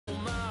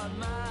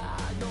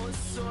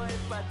soy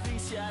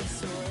Patricia,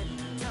 soy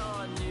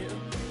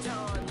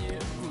telling you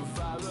who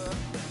follow.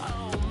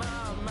 Oh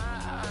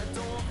my,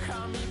 don't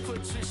call me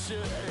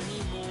Patricia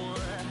anymore.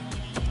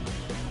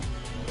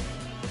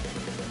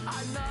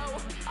 I know,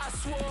 I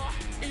swore,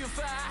 if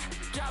I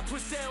got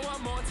pushed there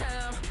one more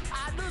time,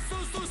 I'd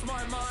lose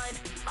my mind.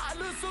 I'd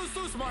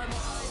lose my mind.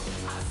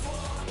 I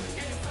swore,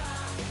 if I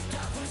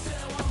got pushed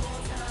there one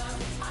more time,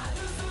 I'd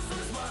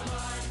lose my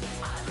mind.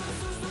 I'd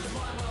lose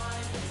my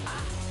mind.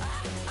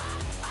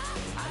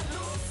 I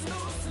lose.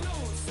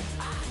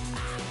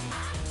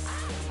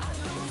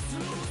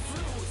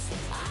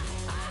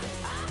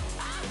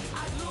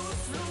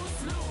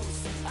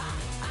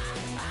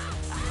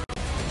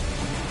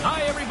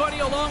 Hi, everybody.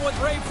 Along with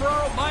Ray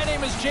Ferraro, my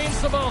name is James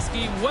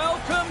Cebulski.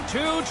 Welcome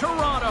to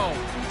Toronto.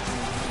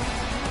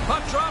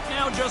 Puck drop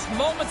now just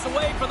moments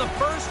away for the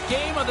first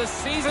game of the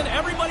season.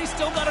 Everybody's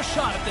still got a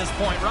shot at this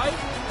point, right?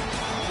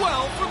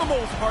 Well, for the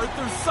most part,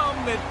 there's some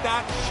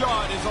that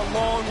shot is a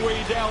long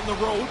way down the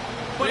road.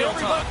 But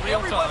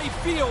everybody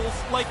feels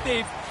like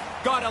they've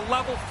got a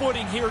level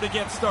footing here to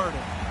get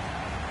started.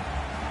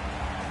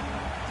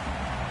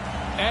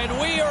 And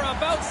we are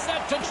about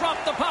set to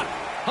drop the puck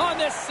on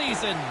this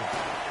season.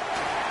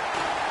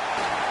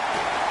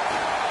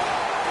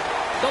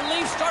 The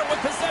Leafs start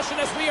with possession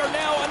as we are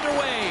now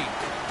underway.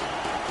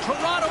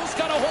 Toronto's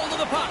got a hold of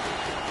the puck.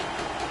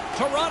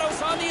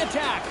 Toronto's on the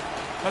attack.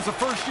 As a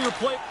first-year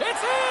player, it's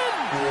in!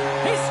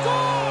 He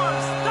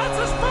scores! That's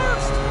his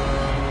first!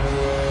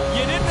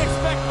 You didn't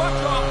expect much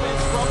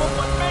offense from him,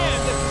 but man,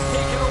 this has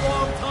taken a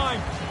long time.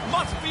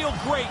 Must feel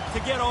great to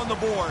get on the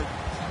board.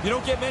 You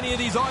don't get many of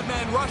these odd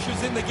man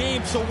rushes in the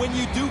game, so when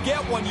you do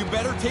get one, you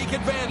better take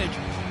advantage.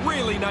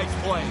 Really nice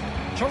play.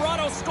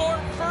 Toronto scored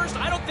first.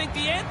 I don't think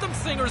the anthem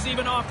singer's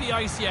even off the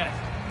ice yet.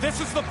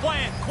 This is the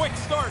plan. Quick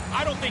start.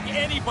 I don't think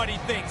anybody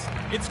thinks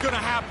it's going to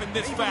happen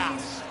this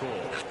fast.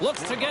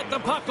 Looks to get the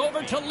puck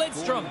over to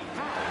Lidstrom.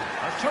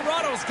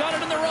 Toronto's got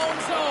it in their own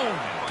zone.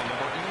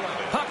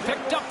 Puck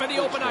picked up in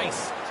the open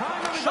ice.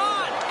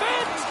 Shot!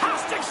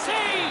 Fantastic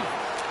save!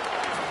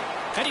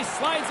 And he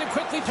slides it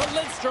quickly to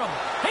Lidstrom.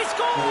 He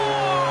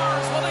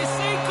scores! Well, they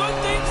say good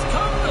things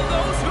come to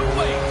those who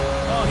wait.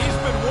 Well, he's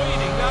been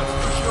waiting, that's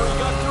for sure. He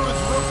got through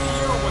his rookie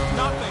year with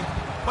nothing,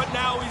 but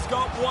now he's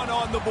got one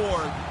on the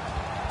board.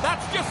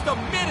 That's just a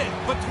minute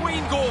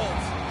between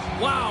goals.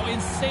 Wow,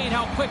 insane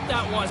how quick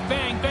that was.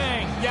 Bang,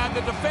 bang. Yeah, the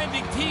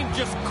defending team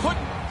just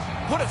couldn't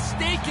put a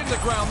stake in the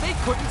ground. They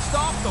couldn't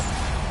stop them.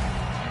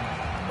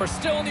 We're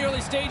still in the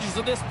early stages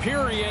of this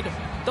period.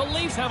 The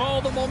Leafs have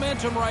all the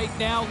momentum right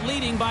now,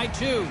 leading by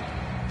 2.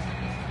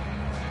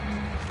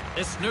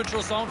 This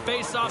neutral zone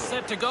face-off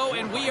set to go,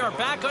 and we are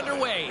back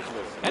underway.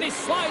 And he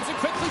slides it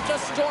quickly to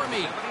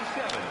Stormy.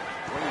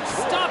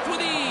 Stopped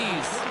with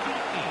ease.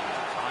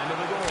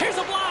 Here's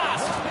a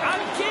blast.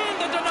 Again,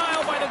 the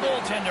denial by the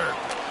goaltender.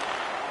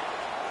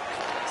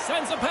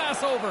 Sends a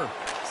pass over.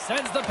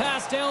 Sends the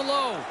pass down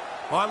low.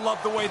 Well, I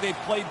love the way they've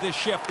played this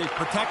shift. They've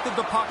protected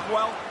the puck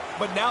well,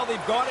 but now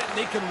they've got it and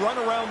they can run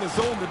around the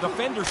zone. The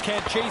defenders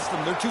can't chase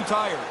them. They're too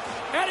tired.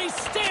 And he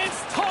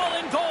stands tall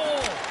in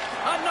goal.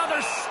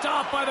 Another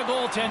stop by the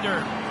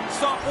goaltender.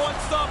 Stop one,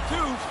 stop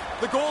two.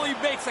 The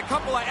goalie makes a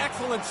couple of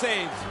excellent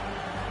saves.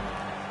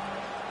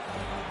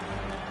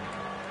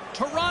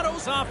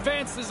 Toronto's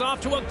offense is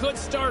off to a good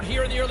start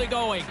here in the early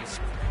goings.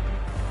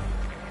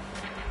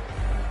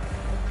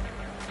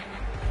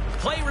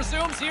 Play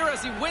resumes here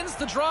as he wins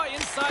the draw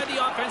inside the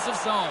offensive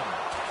zone.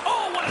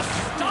 Oh, what a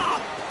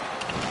stop!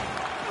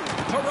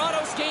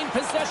 Toronto's gained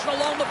possession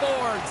along the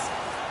boards.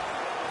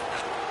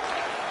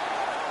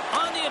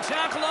 On the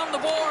attack along the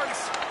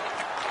boards.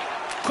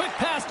 Quick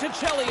pass to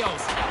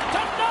Chelios.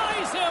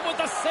 Denies him with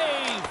a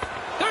save.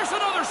 There's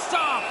another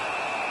stop.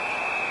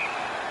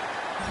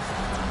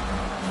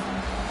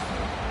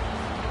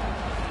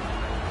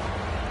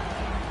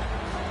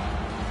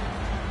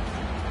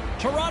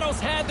 Toronto's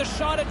had the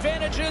shot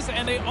advantages,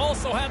 and they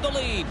also had the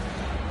lead.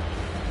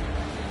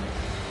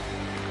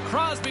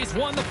 Crosby's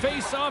won the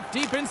face-off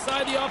deep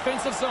inside the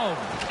offensive zone.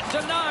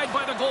 Denied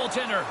by the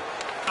goaltender.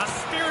 A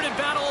spirited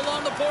battle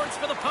along the boards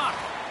for the puck.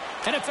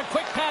 And it's a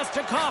quick pass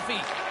to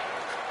Coffey.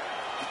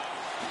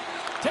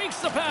 Takes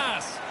the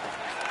pass.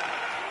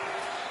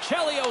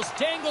 Chelios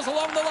dangles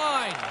along the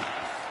line.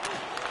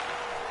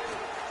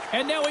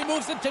 And now he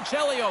moves it to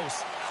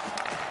Chelios.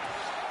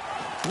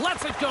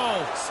 Lets it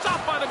go.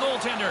 Stopped by the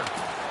goaltender.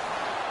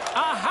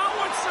 A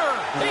howitzer.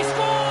 He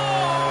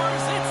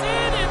scores. It's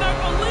in, and I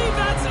believe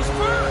that's his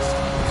first.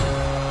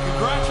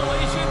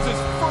 Congratulations,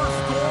 his first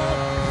goal.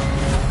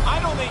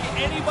 I don't think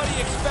anybody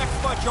expects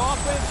much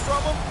offense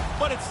from him,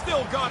 but it's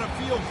still got to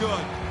feel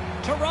good.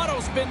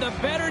 Toronto's been the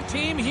better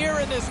team here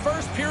in this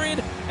first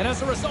period, and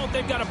as a result,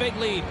 they've got a big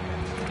lead.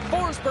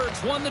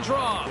 Forsberg's won the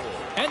draw.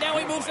 And now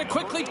he moves it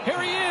quickly. Here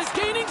he is,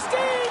 gaining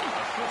steam.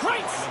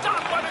 Great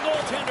stop by the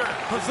goaltender.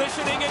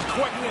 Positioning and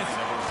quickness.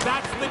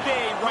 That's the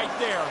day right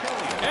there.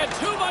 And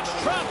too much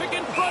traffic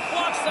in front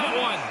blocks that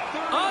one.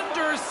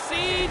 Under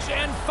siege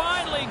and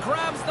finally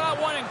grabs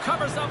that one and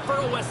covers up for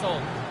a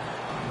whistle.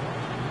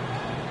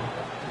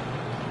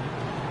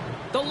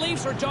 The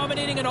Leafs are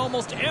dominating in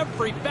almost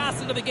every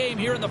facet of the game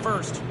here in the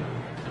first.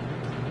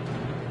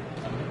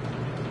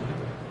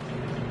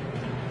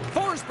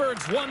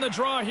 Forsberg's won the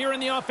draw here in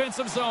the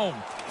offensive zone.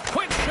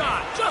 Quick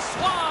shot, just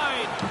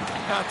wide.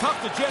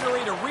 Tough to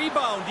generate a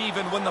rebound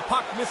even when the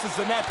puck misses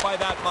the net by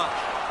that much.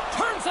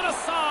 Turns it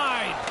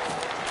aside.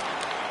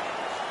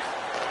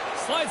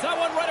 Slides that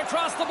one right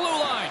across the blue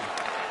line.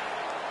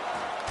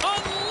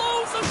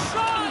 Unloads a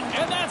shot,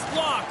 and that's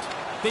blocked.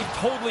 They've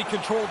totally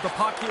controlled the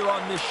puck here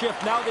on this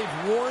shift. Now they've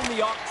worn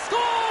the...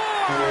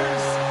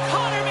 Scores!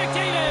 Connor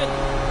McDavid!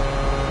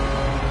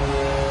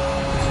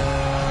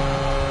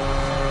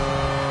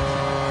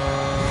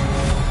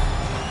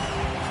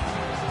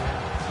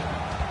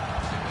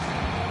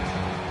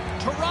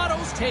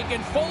 Toronto's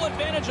taken full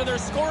advantage of their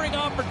scoring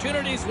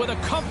opportunities with a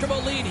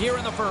comfortable lead here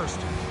in the first.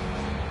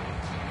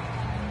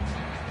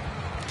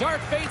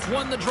 Dark Fates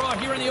won the draw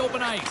here in the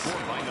open ice.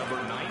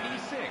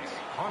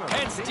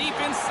 Heads deep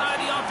inside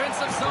the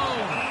offensive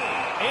zone.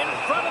 In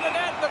front of the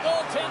net, the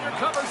goaltender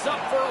covers up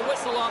for a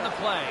whistle on the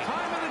play.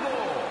 Time of the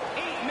goal,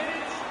 8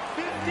 minutes,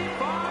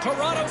 55.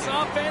 Toronto's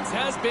offense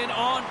has been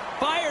on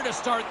fire to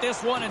start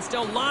this one, and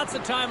still lots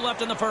of time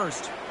left in the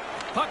first.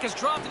 Puck is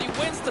dropped, and he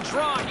wins the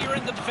draw here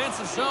in the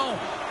defensive zone.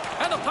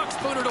 And the puck's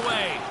booted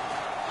away.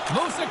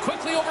 Moves it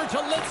quickly over to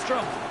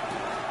Lidstrom.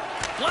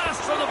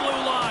 Blast from the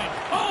blue line.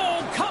 Oh,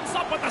 comes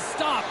up with a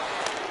stop.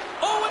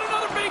 Oh, and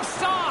another big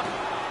stop.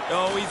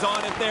 Oh, he's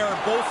on it there.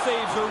 Both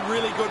saves are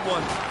really good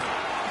ones.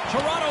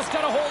 Toronto's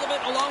got a hold of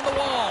it along the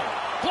wall.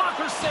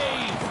 Blocker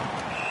save.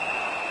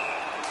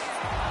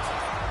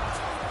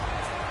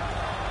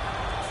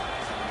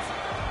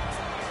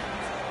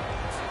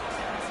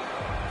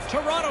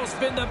 Toronto's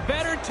been the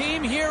better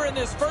team here in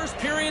this first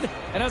period,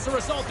 and as a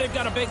result, they've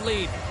got a big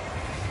lead.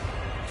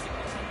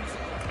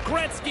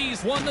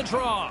 Gretzky's won the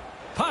draw.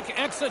 Puck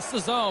exits the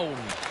zone.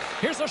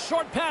 Here's a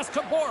short pass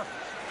to Bourque.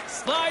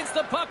 Slides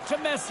the puck to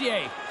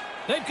Messier.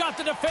 They've got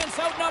the defense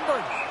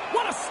outnumbered.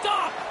 What a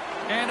stop!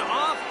 And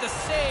off the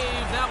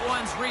save, that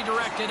one's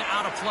redirected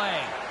out of play.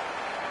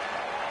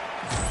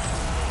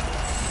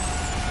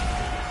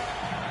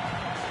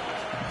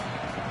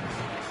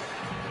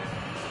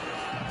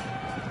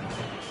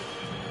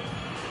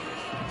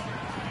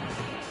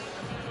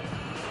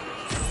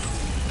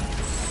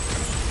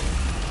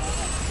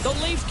 The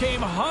Leafs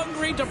came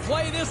hungry to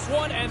play this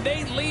one, and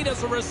they lead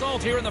as a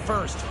result here in the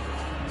first.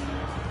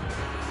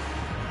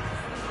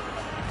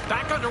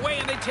 Back underway,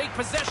 and they take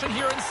possession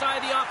here inside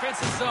the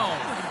offensive zone.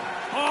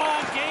 Oh,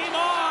 game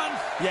on!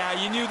 Yeah,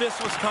 you knew this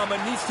was coming.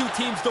 These two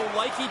teams don't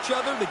like each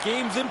other. The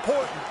game's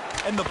important,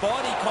 and the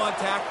body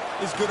contact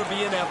is going to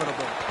be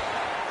inevitable.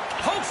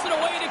 Pokes it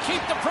away to keep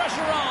the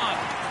pressure on.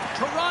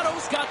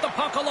 Toronto's got the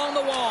puck along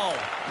the wall.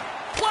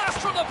 Blast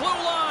from the blue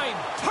line.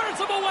 Turns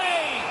him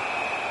away.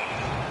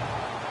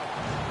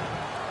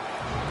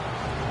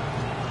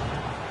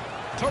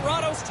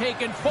 Toronto's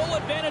taken full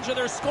advantage of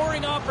their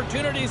scoring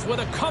opportunities with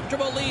a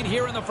comfortable lead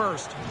here in the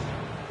first.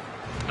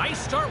 Nice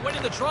start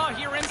winning the draw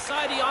here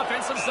inside the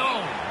offensive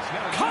zone.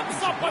 Comes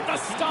up with the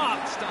stop.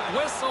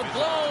 Whistle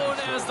blown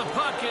as the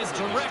puck is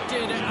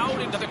directed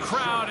out into the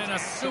crowd, and a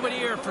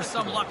souvenir for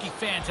some lucky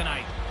fan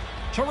tonight.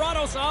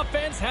 Toronto's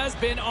offense has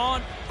been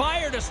on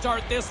fire to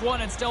start this one,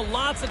 and still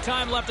lots of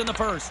time left in the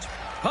first.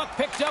 Puck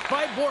picked up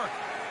by Bourque.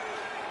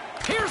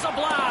 Here's a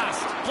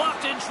blast.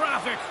 Blocked in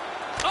traffic.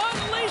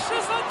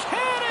 Unleashes a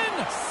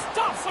cannon!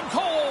 Stops him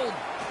cold!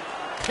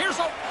 He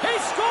scores!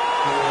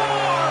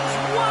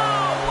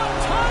 Wow, what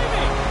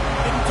timing!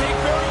 Didn't take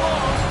very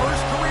long.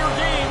 First career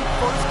game,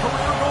 first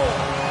career goal.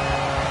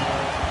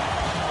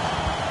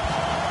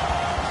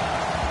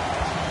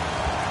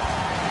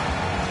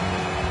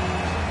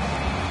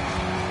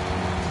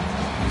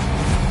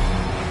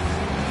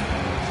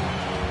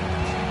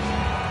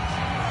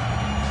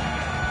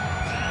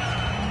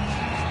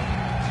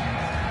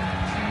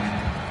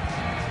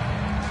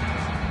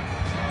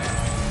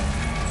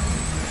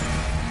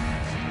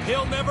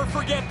 He'll never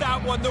forget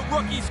that one. The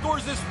rookie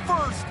scores his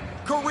first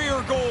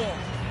career goal.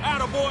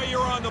 Attaboy,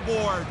 you're on the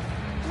board.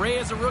 Ray,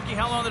 as a rookie,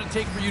 how long did it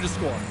take for you to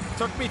score?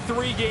 Took me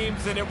 3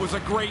 games, and it was a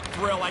great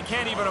thrill. I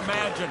can't even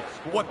imagine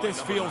what this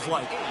feels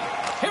like.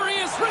 Here he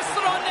is,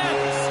 wristed on net.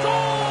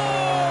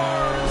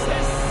 Scores!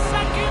 His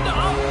second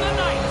of the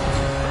night.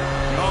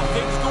 Oh,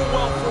 things go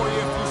well for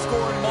you if you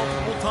score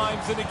multiple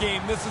times in a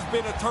game. This has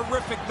been a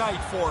terrific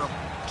night for him.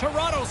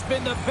 Toronto's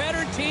been the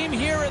better team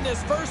here in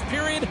this first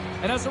period,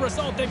 and as a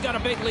result, they've got a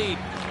big lead.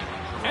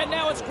 And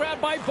now it's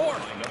grabbed by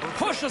Bourque.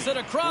 Pushes it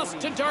across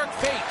to Dark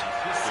Fate.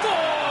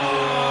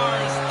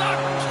 Scores! The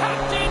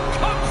captain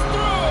comes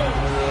through!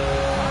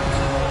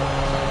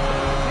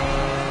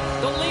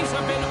 The Leafs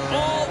have been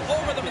all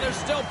over them, and there's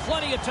still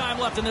plenty of time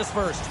left in this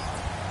first.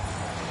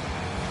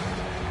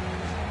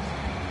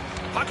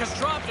 Puck is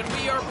dropped, and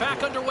we are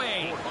back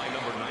underway.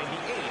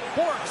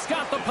 Bourque's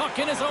got the puck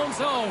in his own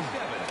zone.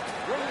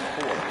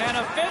 And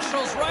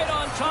officials right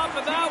on top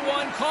of that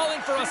one,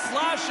 calling for a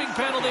slashing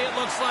penalty, it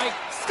looks like.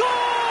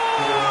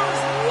 Scores!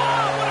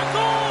 Wow, what a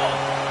goal!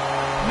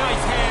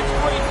 Nice hands,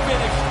 great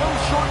finish.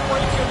 Little short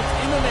break, and it's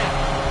in the net.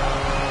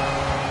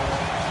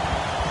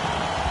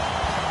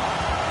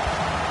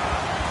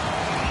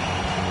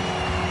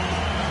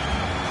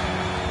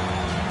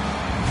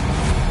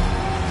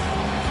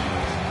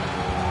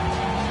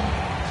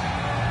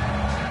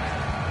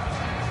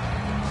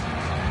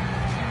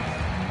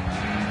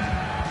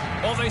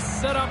 Well, they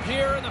set up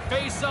here in the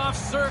face-off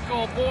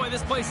circle. Boy,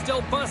 this place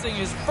still buzzing.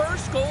 His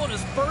first goal in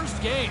his first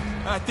game.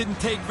 That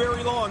didn't take very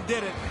long,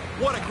 did it?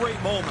 What a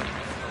great moment.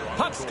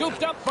 Puck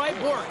scooped up by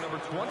Bork.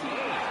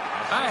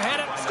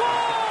 Ahead it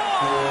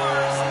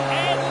scores!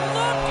 And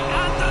look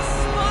at the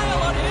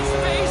smile on his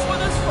face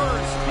with his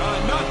first.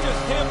 Not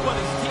just him, but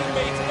his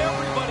teammates.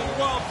 Everybody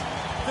loves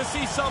to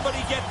see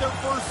somebody get their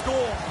first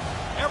goal.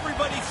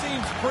 Everybody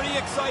seems pretty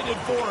excited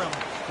for him.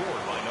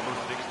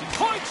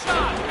 Point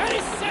shot, and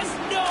he says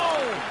no!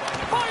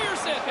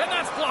 Fires it, and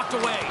that's blocked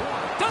away.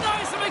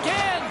 Denies him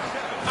again!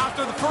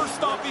 After the first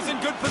stop, he's in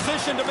good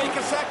position to make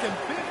a second.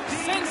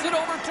 Sends it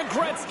over to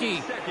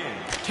Gretzky.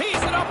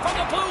 Tees it up from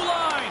the blue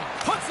line.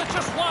 Puts it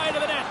just wide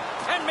of the net,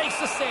 and makes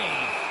the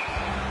save.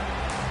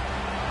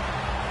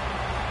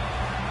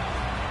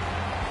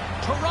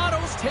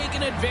 Toronto's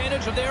taken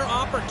advantage of their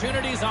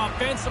opportunities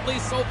offensively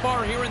so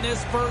far here in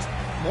this first.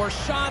 More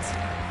shots,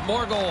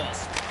 more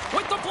goals.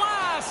 With the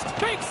blast!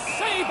 Big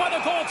save by the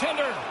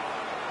goaltender!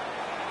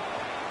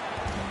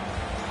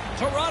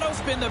 Toronto's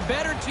been the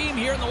better team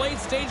here in the late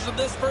stages of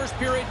this first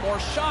period.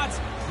 More shots,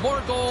 more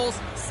goals.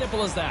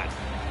 Simple as that.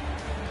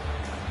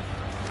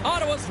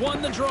 Ottawa's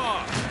won the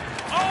draw.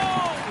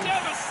 Oh,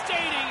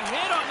 devastating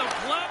hit on the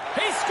play.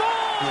 He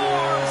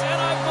scores!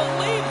 And I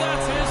believe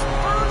that's his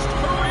first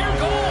career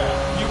goal.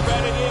 You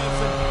bet it is.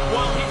 And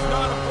while he's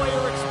not a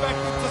player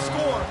expected to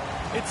score,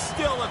 it's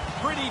still a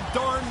pretty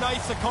darn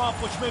nice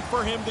accomplishment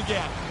for him to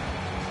get.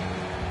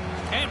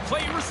 And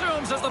play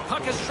resumes as the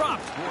puck is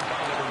dropped.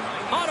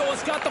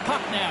 Ottawa's got the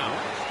puck now.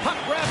 Puck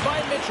grabbed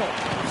by Mitchell.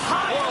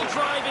 High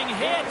driving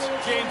hit.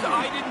 James,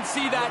 I didn't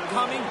see that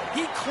coming.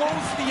 He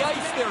closed the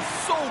ice there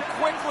so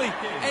quickly,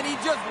 and he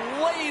just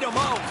laid him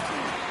out.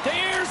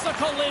 There's a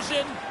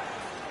collision.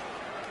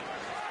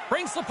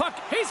 Brings the puck.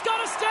 He's got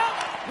a step.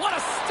 What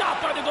a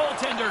stop by the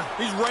goaltender.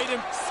 He's right in.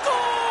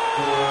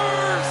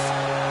 Scores!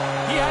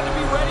 He had to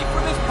be ready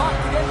for this puck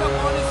to end up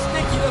on his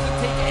stick. He doesn't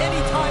take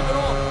any time at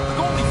all. The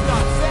goalie's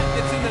not set.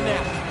 It's in the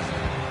net.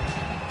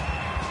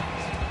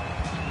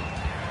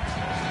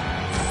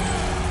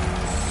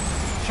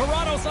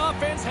 Toronto's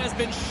offense has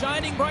been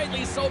shining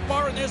brightly so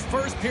far in this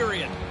first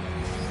period.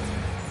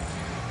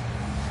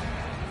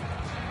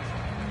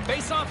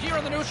 Face off here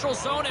in the neutral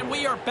zone, and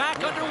we are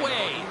back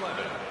underway.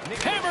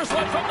 Hammers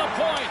one from the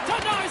point.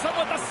 Denies him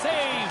with the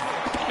save.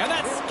 And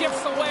that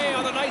skips away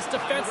on a nice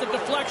defensive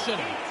deflection.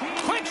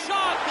 Quick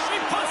shot. She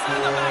puts it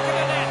in the back of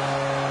the net.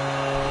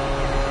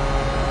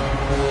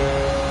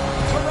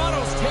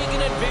 Toronto's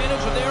taken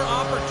advantage of their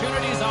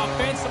opportunities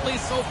offensively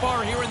so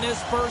far here in this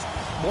first.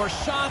 More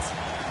shots,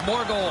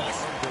 more goals.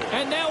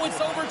 And now it's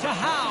over to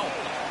Howe.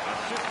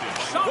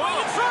 Shot right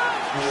in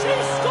front. She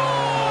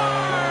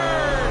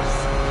scores!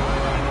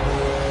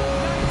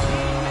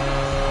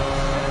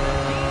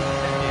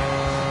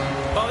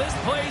 Well, this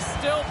play's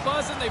still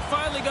buzzing. They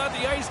finally got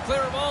the ice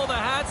clear of all the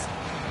hats.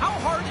 How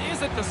hard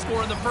is it to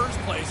score in the first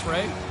place,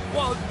 Ray?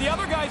 Well, the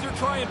other guys are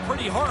trying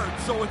pretty hard,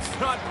 so it's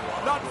not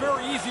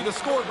very easy to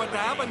score. But to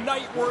have a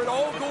night where it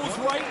all goes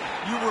right,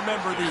 you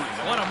remember these.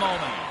 What a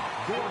moment.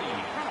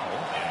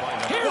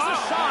 Here's a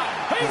shot.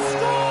 He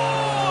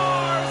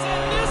scores!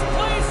 And this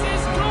place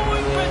is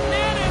going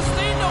bananas.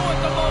 They know what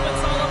the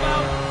moment's all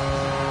about.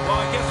 Well,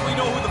 I guess we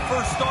know who the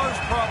first star's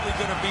probably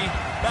going to be.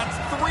 That's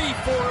 3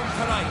 for him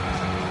tonight.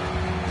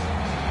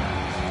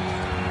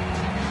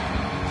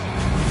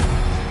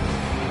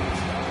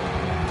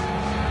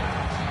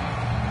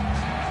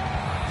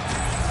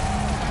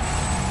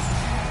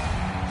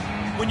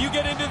 When you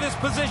get into this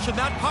position,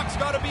 that puck's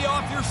got to be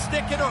off your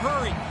stick in a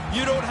hurry.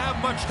 You don't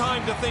have much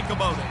time to think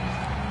about it.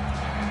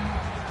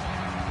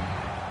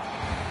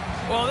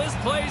 Well, this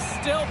play's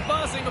still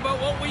buzzing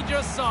about what we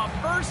just saw.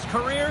 First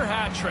career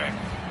hat trick.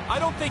 I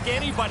don't think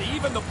anybody,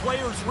 even the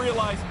players,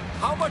 realize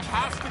how much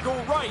has to go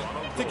right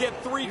to get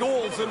 3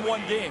 goals in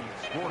one game.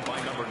 Scored by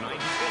number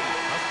 96,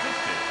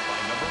 assisted by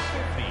number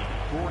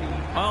 50,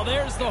 40. Well,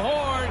 there's the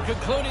horn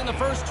concluding the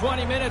first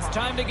 20 minutes.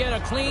 Time to get a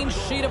clean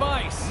sheet of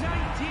ice.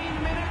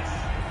 19 minutes,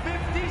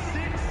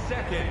 56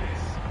 seconds.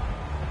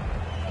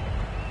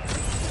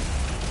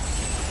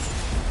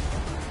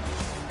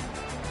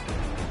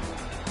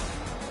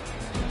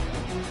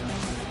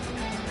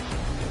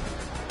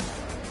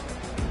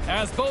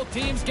 As both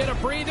teams get a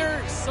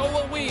breather, so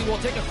will we. We'll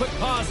take a quick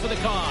pause for the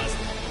cause.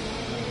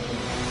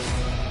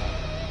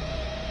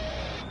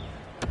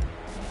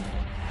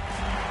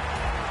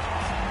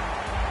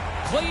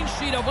 Clean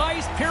sheet of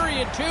ice.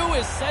 Period 2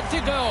 is set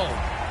to go.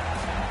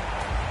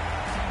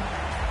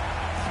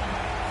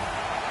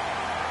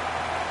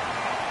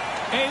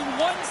 A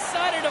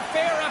one-sided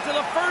affair after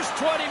the first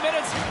 20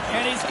 minutes,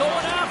 and he's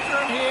going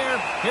after him here.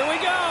 Here we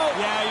go.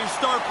 Yeah, your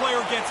star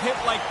player gets hit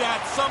like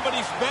that.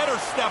 Somebody's better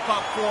step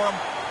up for him.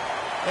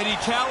 And he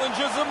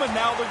challenges them, and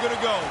now they're going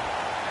to go.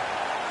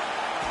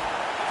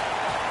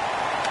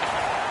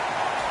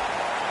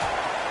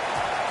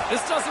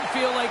 This doesn't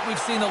feel like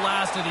we've seen the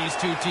last of these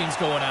two teams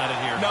going at it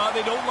here. No,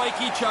 they don't like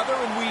each other,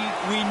 and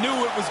we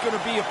knew it was going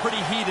to be a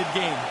pretty heated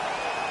game.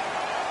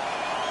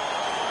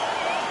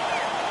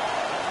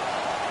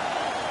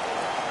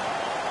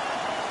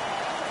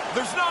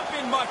 There's not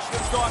been much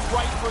that's gone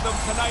right for them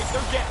tonight.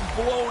 They're getting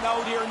blown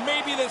out here, and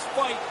maybe this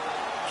fight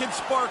can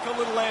spark a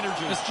little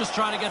energy. It's just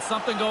trying to get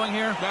something going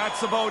here.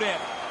 That's about it.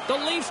 The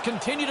Leafs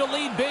continue to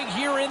lead big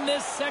here in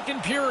this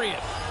second period.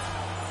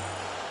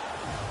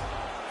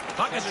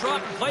 Puck is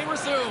dropped, play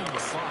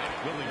resumes.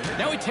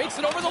 Now he takes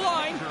it over the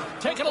line.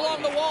 Taken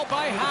along the wall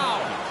by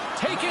Howe.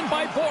 Taken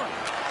by Bork.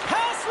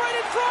 Pass right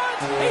in front.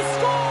 He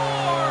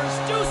scores!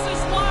 Deuce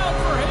is wild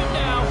for him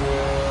now.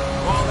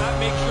 Well, that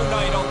makes your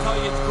night. I'll tell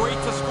you, it's great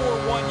to score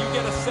one. You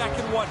get a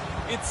second one.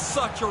 It's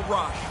such a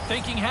rush.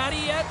 Thinking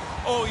Hattie yet?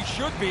 Oh, he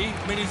should be.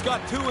 I mean, he's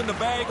got 2 in the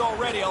bag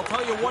already. I'll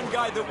tell you one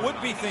guy that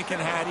would be thinking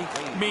Hattie.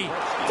 Me.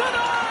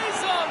 Denies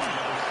him!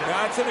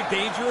 That's in a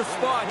dangerous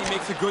spot. He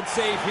makes a good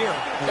save here.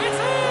 It's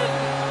in!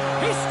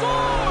 He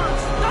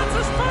scores! That's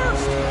his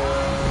first!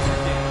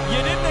 You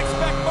didn't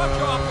expect much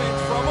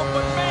offense from him,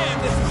 but man,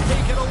 this has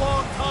taken a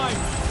long time.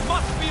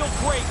 Must feel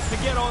great to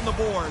get on the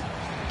board.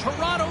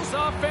 Toronto's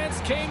offense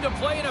came to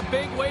play in a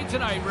big way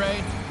tonight,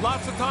 Ray.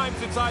 Lots of times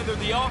it's either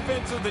the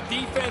offense or the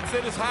defense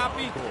that is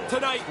happy.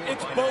 Tonight,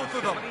 it's both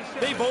of them.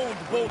 They've owned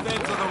both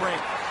ends of the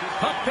rink.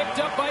 Puck picked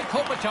up by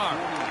Kopitar.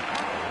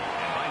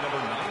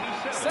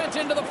 Sent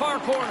into the far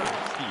corner.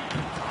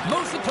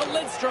 Moves it to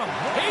Lidstrom.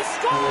 He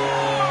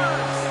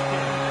scores!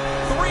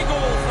 3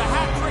 goals. The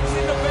hat trick's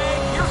in the bag.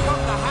 Here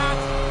come the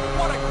hats.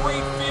 What a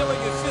great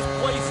feeling as this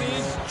place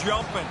is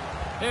jumping.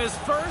 His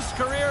first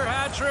career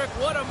hat trick.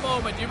 What a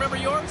moment. Do you remember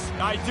yours?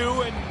 I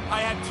do, and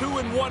I had 2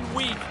 in 1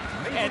 week.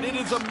 And it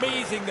is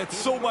amazing that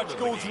so much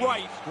goes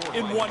right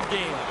in one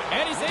game.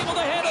 And he's able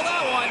to handle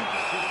that one.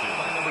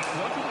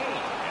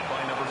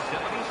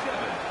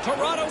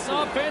 Toronto's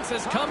offense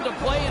has come to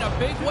play in a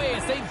big way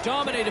as they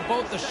dominated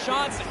both the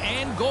shots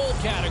and goal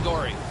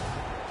category.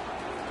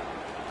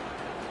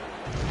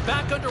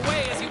 Back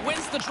underway as he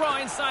wins the draw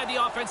inside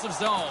the offensive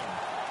zone.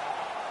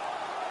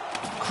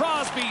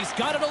 Crosby's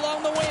got it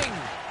along the wing.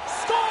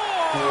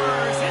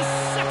 Scores! His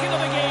second of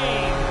the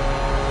game.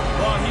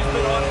 Well, he's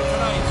been on it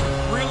tonight.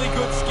 Really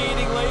good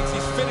skating legs.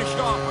 He's finished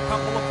off a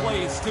couple of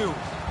plays, too.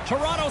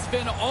 Toronto's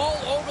been all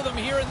over them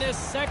here in this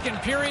second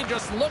period.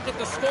 Just look at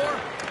the score,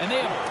 and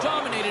they have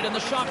dominated in the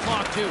shot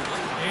clock, too.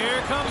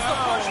 Here comes the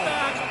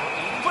pushback.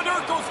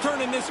 Federko's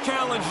turning this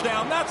challenge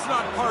down. That's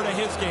not part of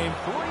his game.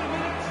 3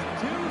 minutes,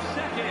 2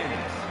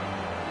 seconds.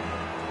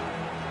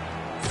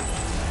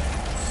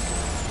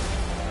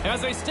 As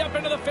they step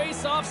into the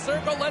face-off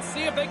circle, let's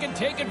see if they can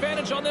take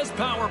advantage on this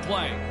power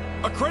play.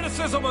 A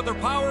criticism of their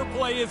power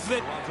play is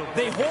that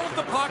they hold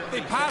the puck,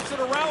 they pass it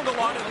around a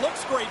lot, it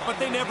looks great, but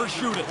they never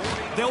shoot it.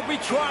 They'll be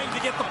trying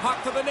to get the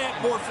puck to the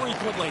net more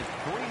frequently.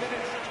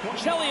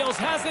 Chelios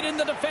has it in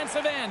the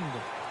defensive end.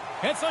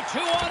 It's a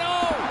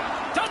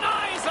 2-on-0.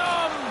 Denies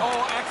him!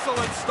 Oh,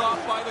 excellent stop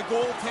by the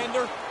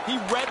goaltender. He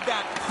read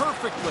that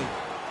perfectly.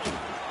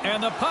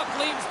 And the puck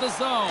leaves the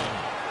zone.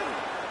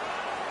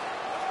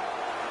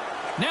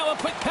 Now a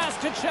quick pass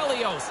to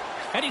Chelios.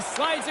 And he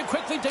slides it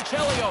quickly to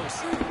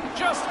Chelios.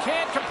 Just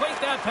can't complete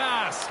that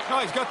pass.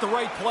 No, he's got the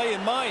right play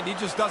in mind. He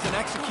just doesn't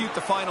execute the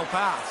final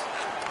pass.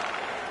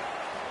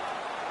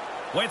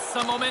 With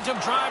some momentum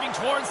driving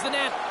towards the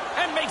net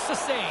and makes the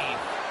save.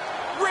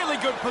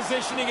 Really good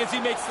positioning as he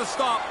makes the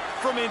stop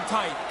from in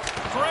tight.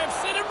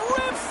 Grips it and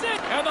rips it.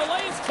 And the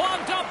lane's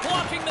clogged up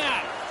blocking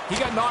that. He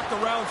got knocked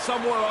around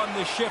somewhere on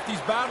this shift. He's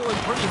battling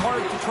pretty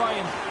hard to try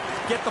and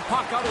get the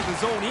puck out of the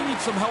zone. He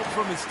needs some help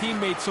from his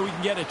teammates so he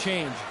can get a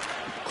change.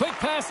 Quick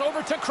pass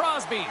over to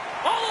Crosby.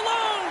 All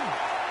alone!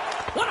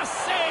 What a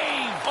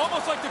save!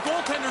 Almost like the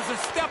goaltender's a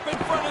step in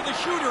front of the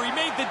shooter. He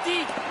made the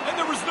deep, and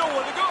there was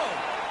nowhere to go.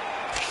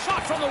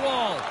 Shot from the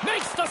wall.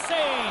 Makes the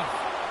save.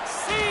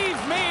 Save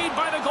made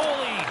by the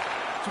goalie.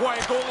 That's why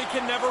a goalie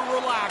can never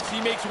relax.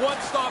 He makes one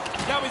stop.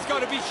 Now he's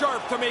got to be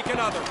sharp to make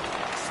another.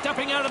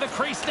 Stepping out of the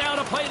crease now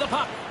to play the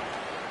puck.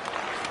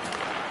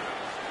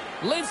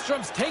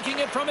 Lidstrom's taking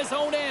it from his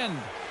own end.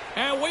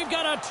 And we've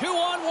got a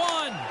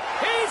 2-on-1.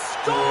 He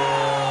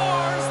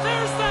scores!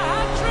 There's the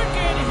hat trick,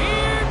 and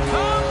here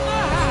come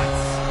the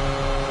hats.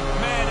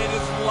 Man, it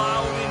is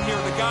loud in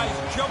here. The guys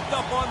jumped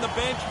up on the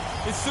bench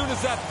as soon as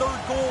that third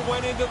goal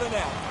went into the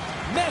net.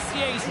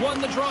 Messier's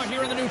won the draw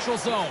here in the neutral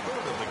zone.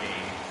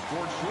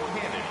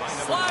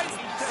 Slides,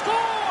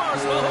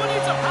 scores! Well, who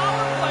needs a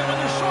power play when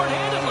they're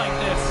shorthanded like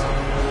this?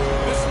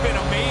 This has been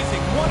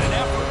amazing. What an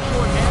effort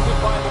shorthanded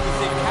by them as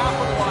they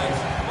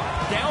capitalized.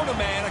 Down a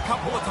man a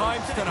couple of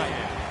times tonight.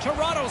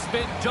 Toronto's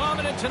been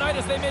dominant tonight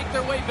as they make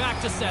their way back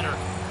to center.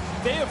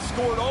 They have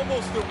scored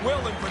almost at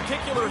will, in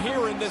particular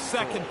here in this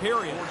second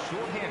period.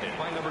 Shorthanded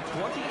by number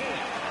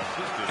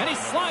 28. And he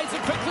slides it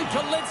quickly to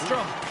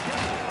Lidstrom.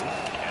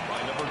 And by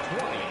number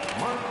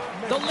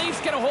 20, the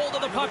Leafs get a hold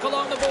of the puck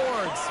along the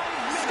boards.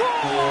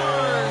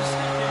 Scores!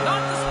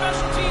 Not the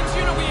special teams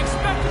unit we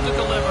expected to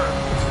deliver.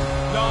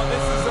 No,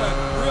 this is a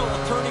real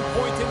turning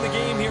point in the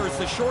game here as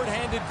the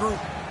shorthanded group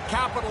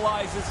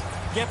capitalizes,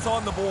 gets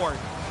on the board.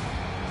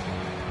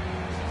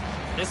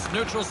 This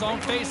neutral zone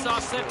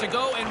face-off set to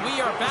go, and we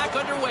are back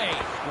underway.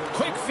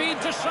 Quick feed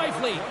to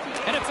Scheifele,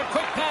 and it's a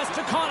quick pass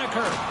to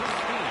Conacher.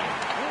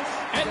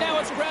 And Now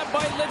it's grabbed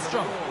by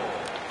Lidstrom.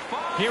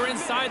 Here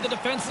inside the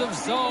defensive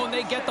zone,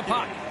 they get the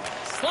puck.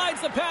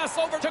 Slides the pass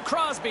over to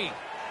Crosby.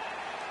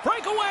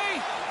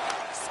 Breakaway.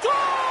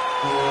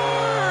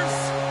 Scores!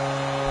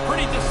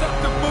 Pretty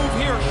deceptive move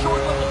here. Short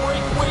little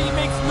breakaway. He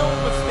makes no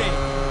mistake.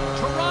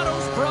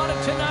 Toronto's brought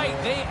it tonight.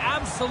 They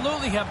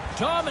absolutely have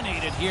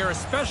dominated here,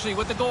 especially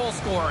with the goal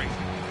scoring.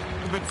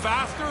 A bit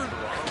faster.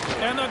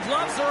 And the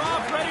gloves are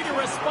off, ready to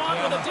respond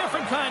with a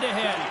different kind of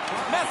hit.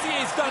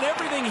 Messier's done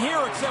everything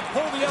here except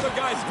pull the other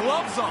guy's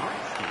gloves off.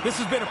 This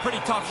has been a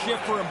pretty tough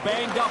shift for him,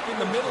 banged up in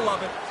the middle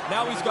of it.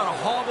 Now he's got to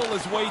hobble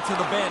his way to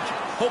the bench.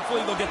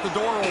 Hopefully they'll get the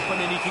door open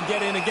and he can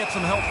get in and get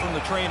some help from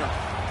the trainer.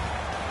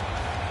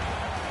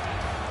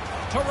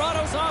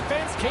 Toronto's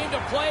offense came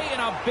to play in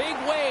a big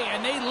way, and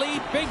they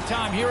lead big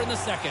time here in the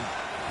second.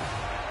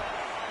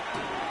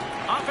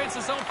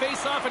 Offense's own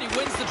face-off, and he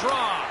wins the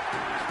draw.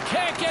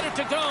 Can't get it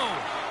to go.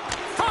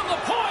 From the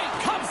point,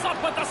 comes up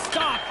with the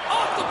stop.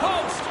 Off the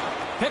post.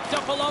 Picked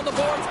up along the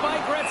boards by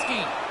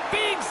Gretzky.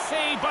 Big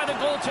save by the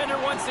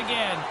goaltender once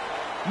again.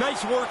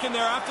 Nice work in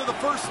there after the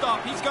first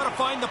stop. He's got to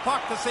find the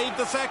puck to save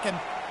the second.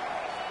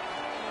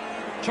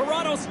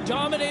 Toronto's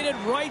dominated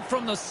right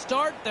from the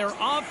start. Their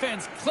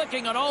offense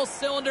clicking on all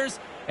cylinders,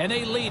 and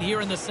they lead here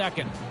in the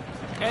second.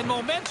 And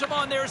momentum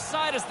on their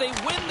side as they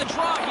win the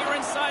draw here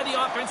inside the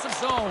offensive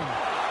zone.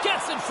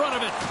 Gets in front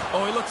of it.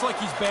 Oh, he looks like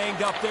he's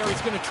banged up there.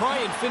 He's going to try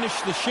and finish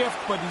the shift,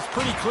 but he's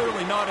pretty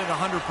clearly not at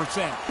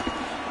 100%.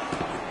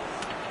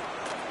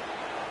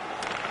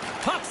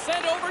 Puck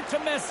sent over to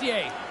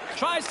Messier.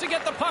 Tries to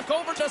get the puck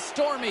over to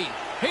Stormy.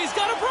 He's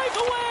got a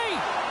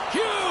breakaway.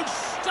 Huge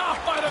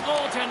stop by the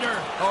goaltender.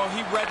 Oh,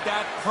 he read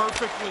that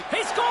perfectly.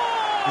 He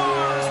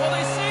scores! Well,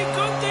 they say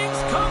good things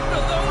come to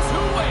those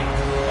who wait.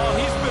 Well,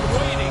 he's been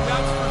waiting,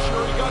 that's for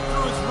sure. He got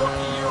through his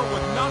rookie year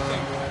with nothing,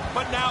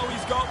 but now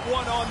he's got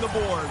one on the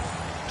board.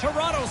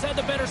 Toronto's had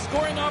the better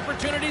scoring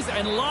opportunities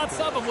and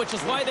lots of them, which is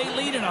why they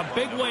lead in a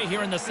big way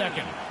here in the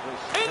second.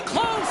 In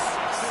close!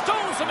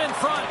 Stones him in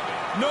front.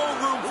 No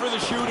room for the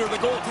shooter. The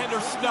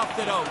goaltender snuffed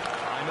it out.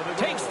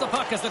 Takes the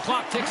puck as the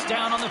clock ticks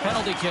down on the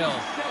penalty kill.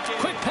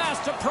 Quick pass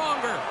to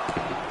Pronger.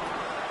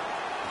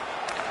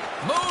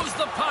 Moves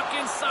the puck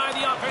inside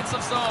the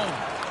offensive zone.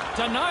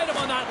 Denied him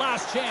on that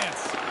last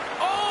chance.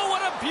 Oh,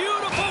 what a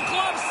beautiful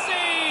glove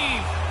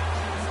save!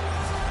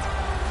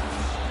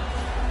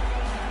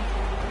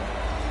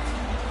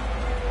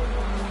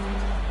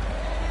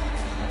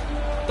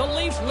 The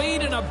Leafs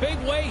lead in a big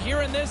way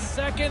here in this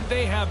second.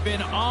 They have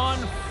been on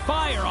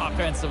fire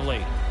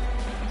offensively.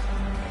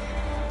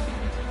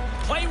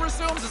 Play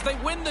resumes as they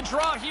win the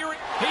draw here.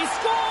 He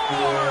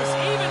scores!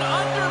 Even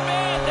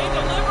undermanned, they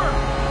deliver.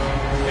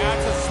 Yeah,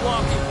 it's a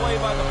sloppy play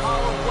by the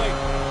power play.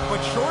 But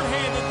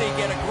shorthanded, they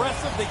get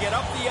aggressive, they get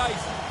up the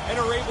ice, and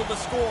are able to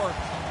score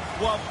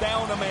while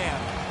down a man.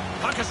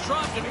 Puck is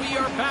dropped, and we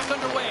are back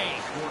underway.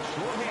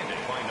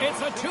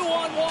 It's a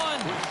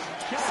 2-on-1.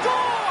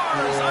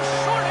 Scores! A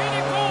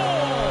shorthanded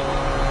goal!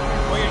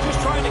 Well, you're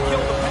just trying to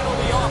kill the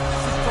penalty off.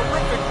 This is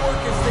terrific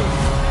work as they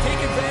take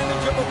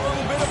advantage of a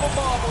little bit of a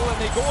bobble, and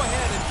they go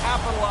ahead and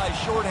capitalize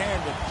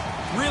shorthanded.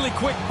 Really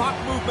quick puck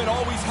movement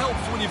always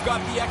helps when you've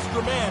got the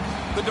extra man.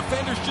 The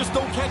defenders just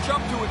don't catch up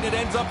to it, and it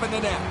ends up in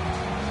the net.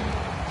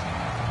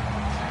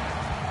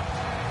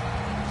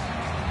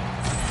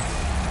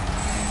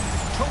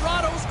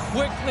 Toronto's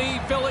quickly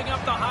filling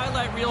up the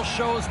highlight reel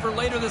shows for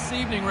later this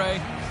evening,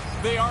 Ray.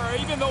 They are,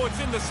 even though it's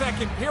in the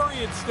second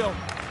period still,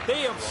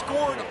 they have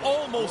scored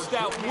almost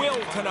at will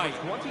tonight.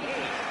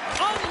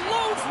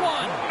 Unloads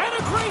one, and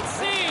a great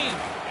save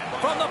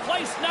from the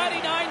place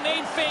 99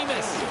 made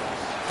famous.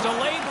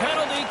 Delayed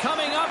penalty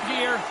coming up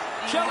here.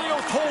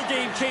 Chelios' whole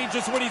game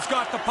changes when he's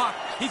got the puck.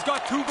 He's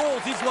got 2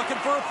 goals. He's looking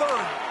for a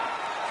third.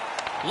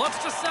 Looks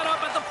to set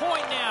up at the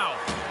point now.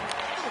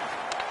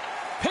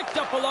 Picked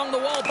up along the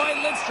wall by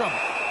Lidstrom.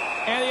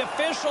 And the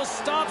official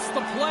stops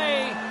the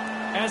play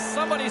as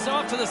somebody's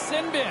off to the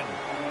sin bin.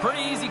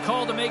 Pretty easy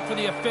call to make for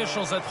the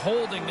officials at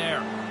holding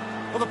there.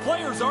 Well, the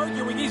player's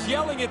arguing. He's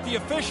yelling at the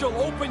official,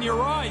 open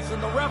your eyes,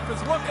 and the ref is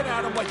looking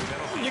at him like,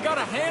 you got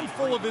a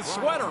handful of his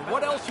sweater.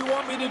 What else you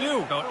want me to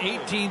do? About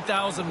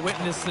 18,000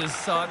 witnesses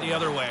saw it the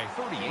other way.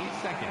 38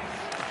 seconds.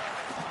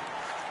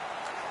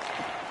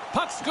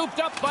 Puck scooped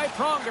up by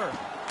Pronger.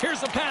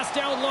 Here's a pass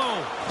down low.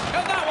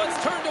 And that one's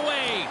turned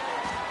away.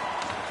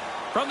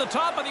 From the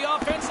top of the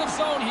offensive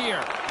zone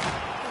here.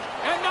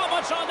 And not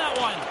much on that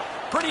one.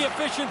 Pretty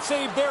efficient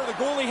save there. The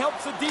goalie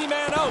helps the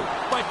D-man out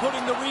by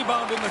putting the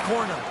rebound in the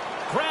corner.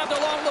 Grabbed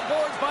along the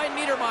boards by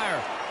Niedermeyer.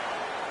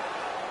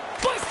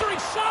 Blistering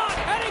shot,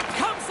 and he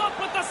comes up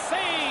with the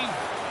save.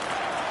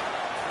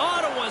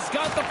 Ottawa's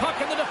got the puck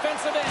in the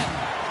defensive end.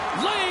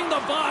 Laying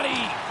the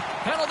body.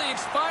 Penalty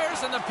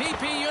expires, and the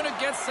PP unit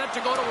gets set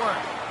to go to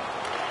work.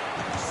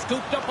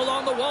 Scooped up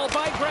along the wall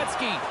by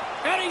Gretzky.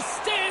 And he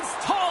stands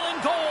tall in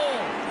goal.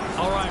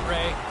 All right,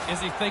 Ray.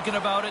 Is he thinking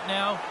about it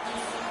now?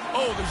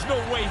 Oh, there's no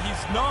way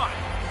he's not.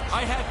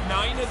 I had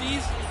 9 of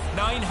these,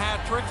 9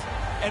 hat tricks,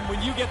 and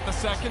when you get the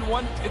second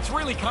one, it's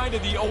really kind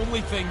of the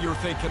only thing you're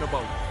thinking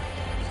about.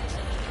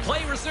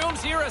 Play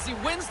resumes here as he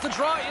wins the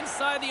draw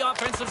inside the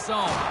offensive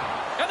zone.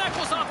 And that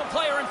goes off a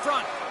player in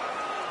front.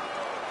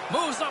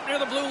 Moves up near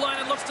the blue line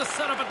and looks to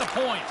set up at the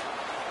point.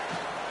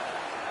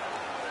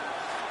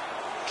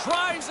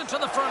 Drives it to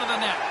the front of the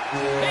net.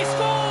 He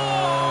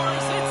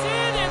scores! It's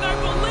in, and I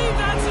believe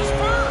that's his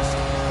first.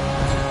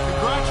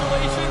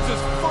 Congratulations, his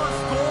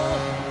first goal.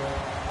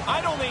 I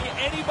don't think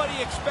anybody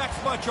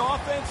expects much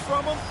offense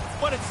from him,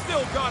 but it's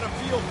still got to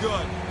feel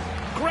good.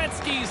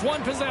 Gretzky's one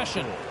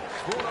possession.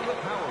 Scored on the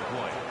power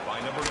play by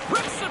number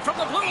 3. Rips it from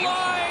the blue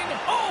line.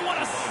 Oh, what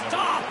a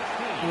stop.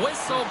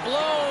 Whistle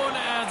blown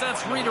as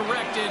that's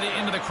redirected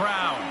into the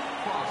crowd.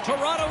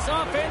 Toronto's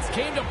offense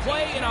came to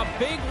play in a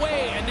big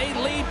way, and they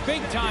lead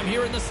big time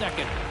here in the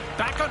second.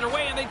 Back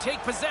underway, and they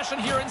take possession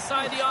here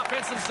inside the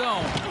offensive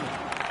zone.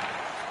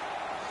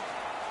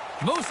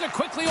 Moves it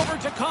quickly over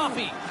to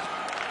Coffey.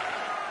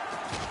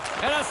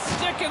 And a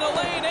stick in the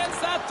lane ends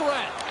that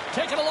threat.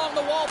 Taken along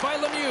the wall by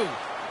Lemieux.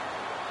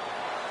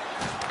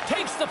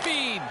 Takes the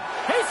feed.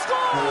 He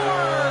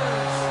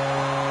scores!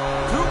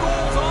 2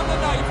 goals on the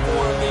night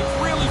for him.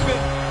 They've really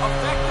been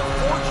effective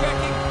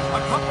forechecking, a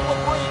couple of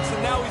breaks,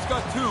 and now he's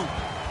got 2.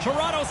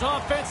 Toronto's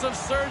offensive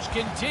surge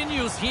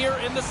continues here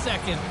in the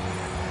second.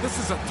 This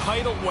is a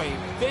tidal wave.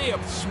 They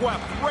have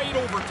swept right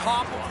over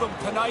top of them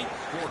tonight.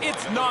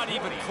 It's not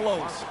even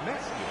close.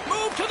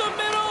 Move to the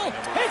middle.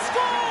 He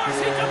scores!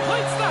 He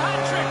completes the hat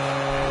trick.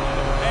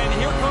 And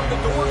here come the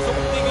doors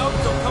opening up.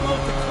 They'll come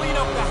out to clean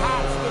up the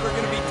hats that are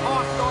going to be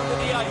tossed onto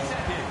the ice.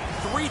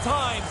 3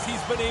 times he's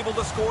been able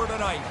to score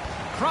tonight.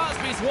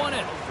 Crosby's won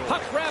it.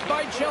 Puck grabbed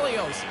by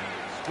Chelios.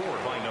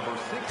 Scored by number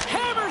 6.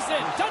 Hammers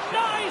it.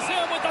 Denies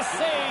him with a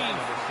save.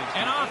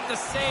 And off the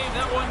save,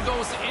 that one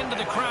goes into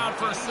the crowd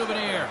for a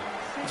souvenir.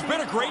 It's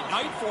been a great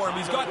night for him.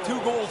 He's got 2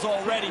 goals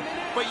already.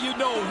 But you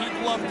know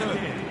he'd love to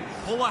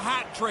pull a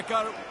hat trick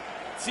out.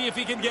 See if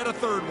he can get a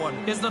 3rd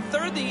one. Is the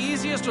 3rd the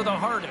easiest or the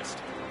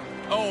hardest?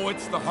 Oh,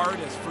 it's the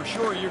hardest for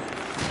sure.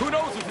 Who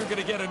knows if you're going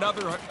to get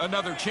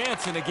another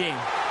chance in a game.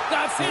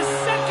 That's his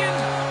 2nd.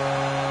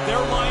 Their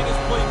line has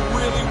played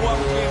really well,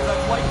 James. I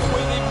like the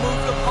way they've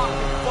moved the puck,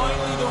 and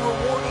finally they're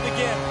rewarded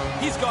again.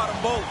 He's got them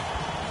both.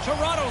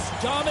 Toronto's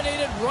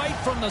dominated right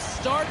from the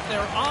start.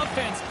 Their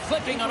offense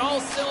clicking on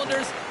all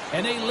cylinders,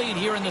 and they lead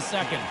here in the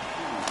second.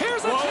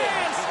 Here's a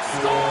chance.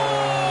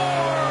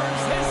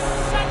 Scores! His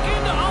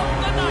 2nd of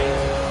the night.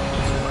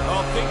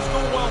 Well, things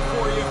go well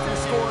for you if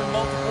you're scoring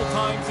multiple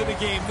times in a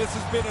game. This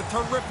has been a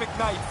terrific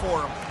night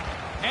for him.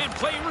 And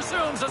play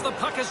resumes as the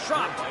puck is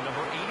dropped. By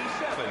number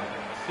 87,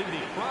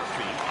 Sidney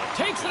Crosby.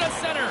 Takes it at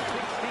center.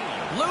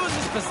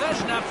 Loses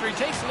possession after he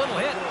takes a little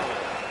hit.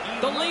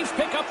 The Leafs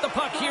pick up the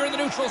puck here in the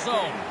neutral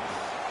zone.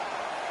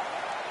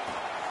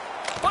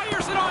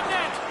 Fires it on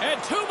net.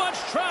 And too much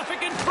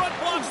traffic in front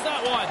blocks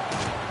that one.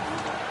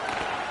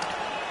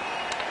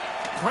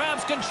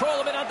 Grabs control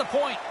of it at the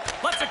point.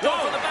 Lets it go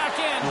from the back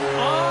end.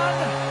 On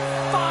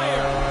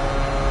fire.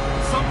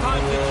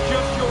 Sometimes it's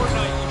just your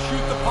night. You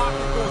shoot the puck,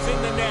 it goes in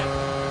the net.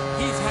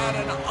 He's had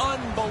an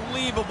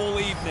unbelievable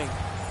evening.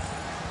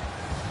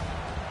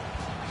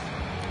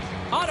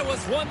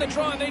 Ottawa's won the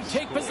draw, and they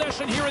take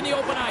possession here in the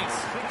open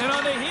ice. And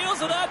on the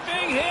heels of that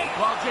big hit.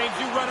 Well, James,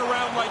 you run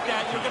around like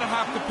that, you're going to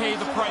have to pay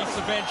the price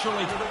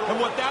eventually. And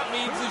what that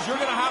means is you're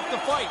going to have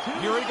to fight.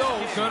 Here he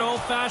goes. Good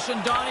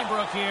old-fashioned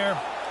Donnybrook here.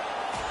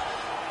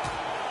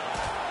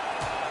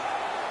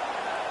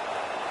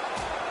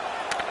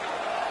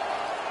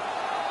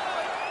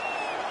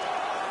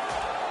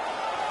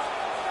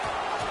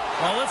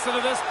 Well, listen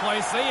to this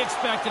place. They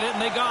expected it,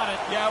 and they got it.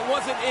 Yeah, it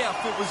wasn't if,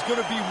 it was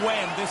going to be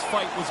when this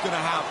fight was going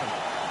to happen.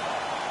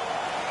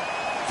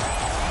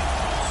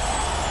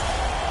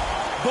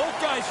 Both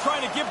guys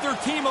trying to give their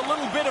team a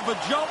little bit of a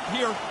jump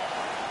here,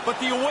 but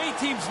the away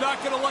team's not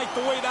going to like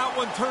the way that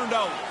one turned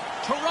out.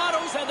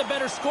 Toronto's had the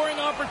better scoring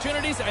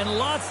opportunities, and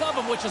lots of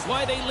them, which is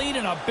why they lead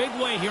in a big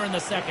way here in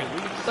the second.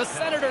 The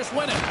Senators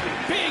win it.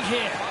 Big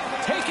hit.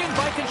 Taken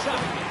by Kachuk.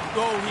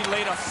 Oh, he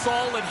laid a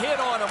solid hit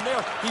on him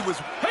there. He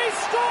scores!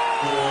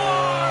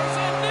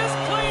 And this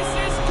place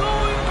is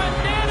going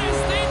bananas.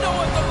 They know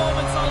what the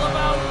moment's all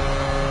about.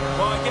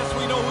 Well, I guess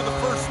we know who the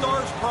first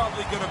star's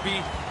probably going to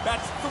be.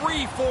 That's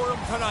 3 for him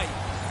tonight.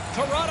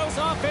 Toronto's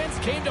offense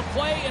came to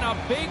play in a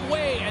big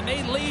way, and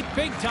they lead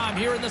big time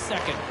here in the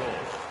second.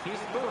 He's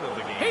 3rd of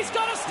the game. He's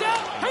got a step.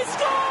 He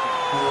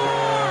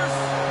scores!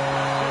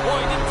 Boy,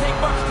 he didn't take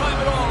much time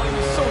at all. He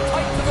was so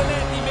tight to the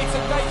net, he makes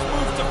a nice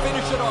move to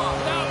finish it off.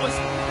 That was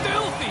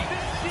filthy.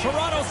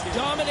 Toronto's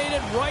dominated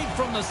right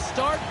from the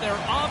start. Their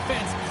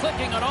offense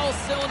clicking on all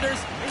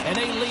cylinders, and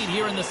they lead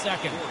here in the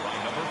second. By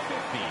number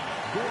 50,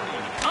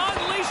 Gordon.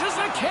 Unleashes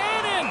a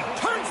cannon.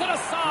 Turns it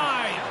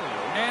aside.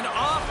 And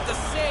off the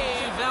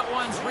save, that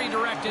one's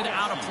redirected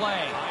out of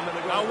play.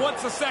 Now,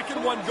 once the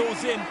second one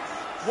goes in,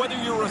 whether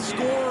you're a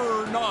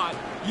scorer or not,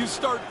 you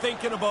start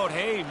thinking about,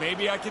 hey,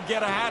 maybe I could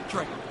get a hat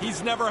trick.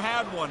 He's never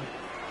had one.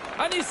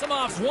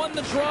 Anisimov's won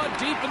the draw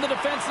deep in the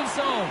defensive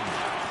zone.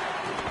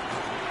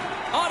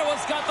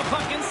 Ottawa's got the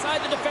puck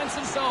inside the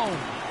defensive zone.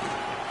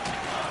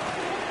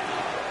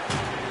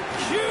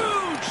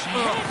 Huge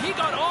hit. He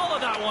got all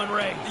of that one,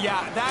 Ray.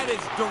 Yeah, that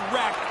is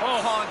direct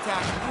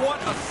contact. What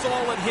a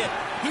solid hit.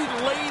 He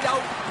laid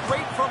out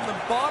right from the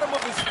bottom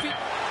of his feet.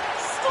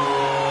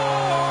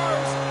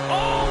 Scores!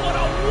 Oh, what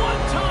a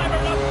one-timer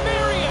to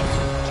bury it!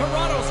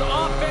 Toronto's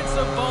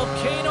offensive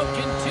volcano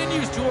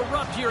continues to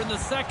erupt here in the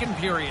second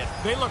period.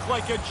 They look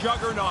like a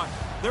juggernaut.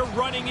 They're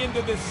running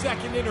into the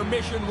second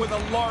intermission with a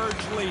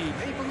large lead.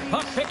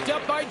 Puck picked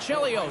up by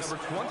Chelios.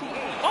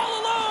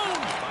 All alone!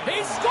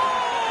 He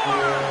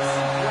scores!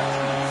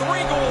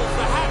 3 goals,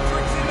 the hat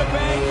trick's in the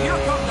bag. Here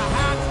come the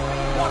hats.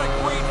 What a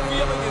great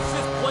feeling as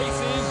this place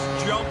is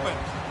jumping.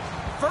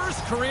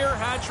 First career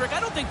hat trick. I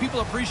don't think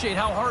people appreciate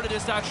how hard it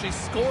is to actually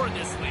score in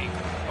this league.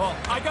 Well,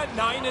 I got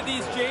 9 of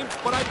these, James,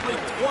 but I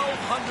played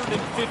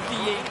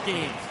 1,258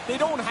 games. They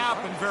don't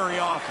happen very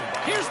often.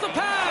 Here's the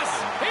pass.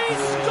 He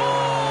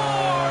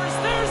scores!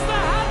 There's the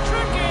hat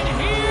trick, and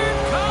here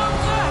come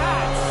the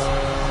hats.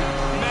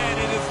 Man,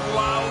 it is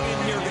loud in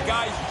here. The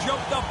guys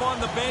jumped up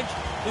on the bench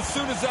as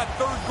soon as that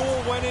third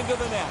goal went into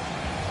the net.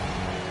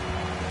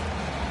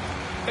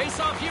 Face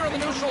off here in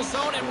the neutral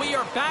zone, and we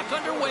are back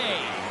underway.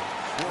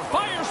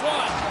 Fires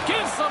one,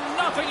 gives them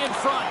nothing in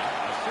front.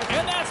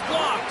 And that's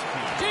blocked.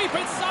 Deep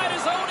inside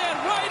his own end,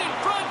 right in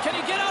front. Can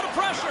he get out of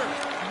pressure?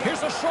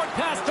 Here's a short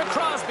pass to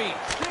Crosby.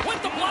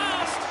 With the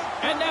blast.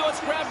 And now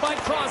it's grabbed by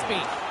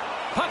Crosby.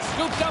 Puck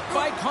scooped up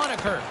by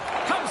Conacher.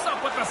 Comes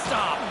up with the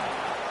stop.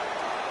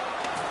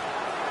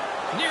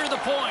 Near the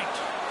point.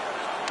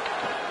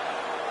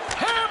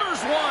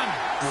 Hammers one.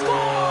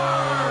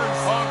 Scores!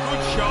 Oh,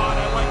 good shot.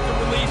 I like the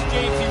release,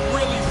 James. He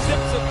really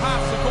zips it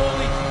past the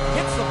goalie.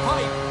 Hits the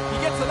pipe. He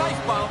gets a nice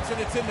bounce, and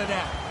it's in the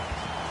net.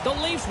 The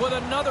Leafs with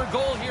another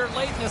goal here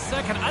late in the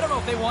second. I don't know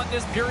if they want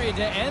this period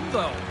to end,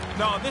 though.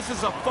 No, this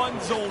is a fun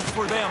zone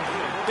for them.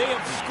 They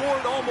have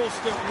scored almost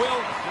at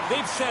will.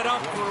 They've set up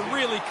for a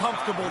really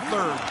comfortable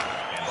third.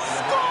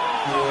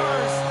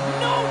 Scores!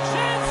 No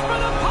chance for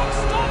the puck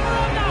stopper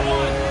on that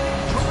one.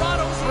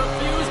 Toronto's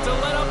refused to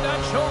let up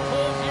that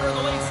chokehold here in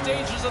the late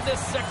stages of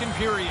this second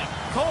period.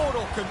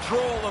 Total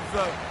control of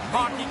the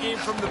hockey game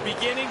from the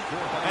beginning,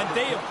 and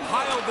they have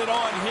piled it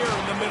on here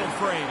in the middle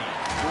frame.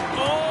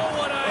 Oh,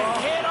 what a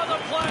hit on the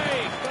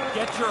play.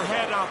 Get your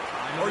head up,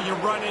 or you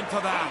run into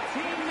that.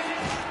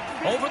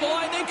 Over the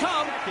line they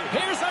come.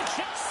 Here's a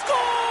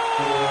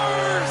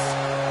scores!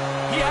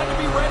 He had to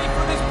be ready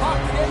for this puck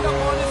to end up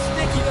on his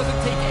stick. He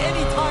doesn't take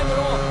any time at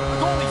all. The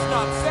goalie's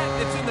not set.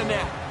 It's in the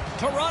net.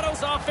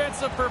 Toronto's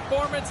offensive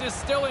performance is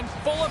still in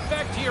full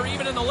effect here,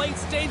 even in the late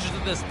stages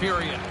of this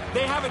period.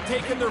 They haven't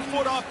taken their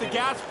foot off the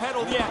gas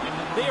pedal yet.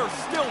 They are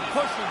still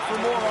pushing for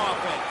more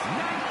offense.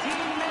 19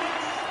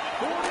 minutes,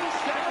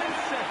 47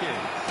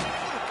 seconds.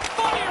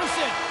 Fires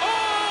it!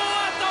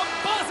 Oh, at the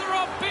buzzer,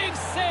 a big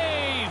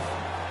save!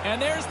 And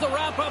there's the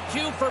wrap-up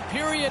cue for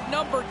period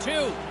number 2.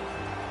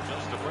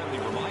 Just a friendly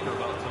reminder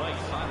about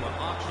tonight's silent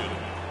auction.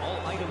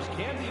 All items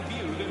can be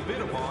viewed and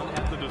bid upon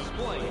at the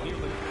display near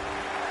the...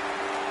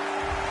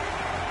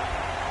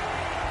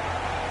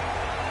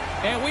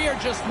 And we are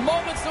just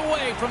moments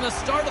away from the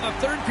start of the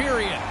third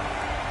period.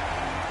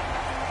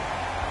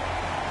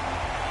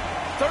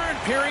 Third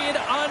period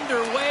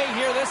underway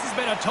here. This has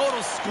been a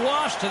total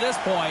squash to this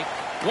point.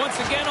 Once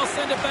again, I'll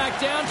send it back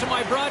down to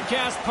my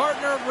broadcast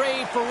partner,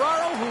 Ray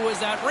Ferraro, who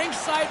is at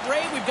ringside.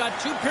 Ray, we've got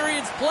 2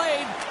 periods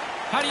played.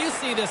 How do you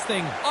see this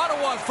thing?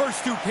 Ottawa's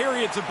first 2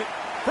 periods have been...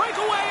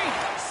 Breakaway!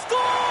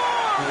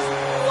 Scores!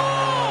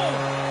 Whoa!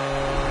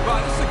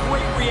 Wow, this is a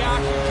great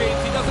reaction,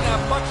 James. He doesn't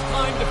have much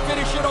time to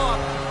finish it off.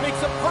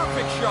 Makes a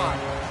perfect shot.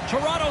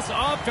 Toronto's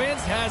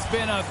offense has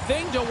been a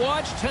thing to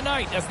watch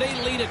tonight as they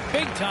lead it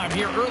big time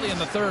here early in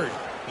the third.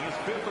 He is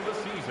 5th of the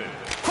season.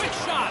 Quick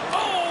shot.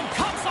 Oh,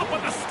 comes up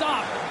with a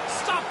stop.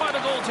 Stopped by the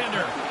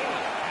goaltender.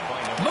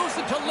 Moves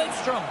it to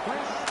Lidstrom.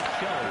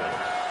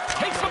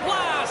 Takes a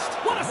blast.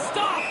 What a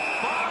stop.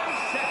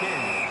 5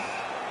 seconds.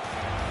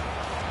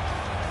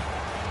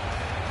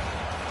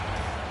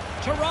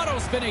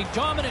 Toronto's been a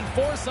dominant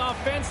force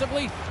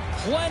offensively.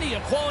 Plenty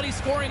of quality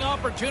scoring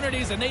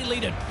opportunities, and they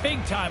lead it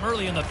big time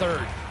early in the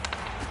third.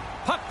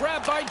 Puck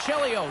grab by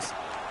Chelios.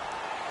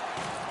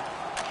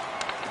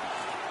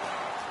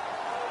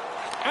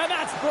 And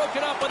that's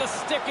broken up with a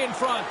stick in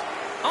front.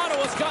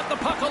 Ottawa's got the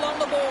puck along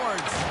the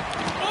boards.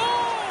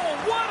 Oh,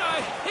 what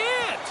a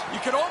hit! You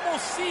could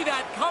almost see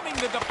that coming.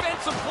 The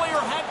defensive player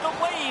had the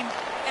lane,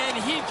 and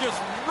he just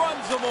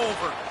runs him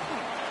over.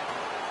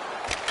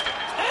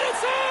 And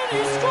it's in!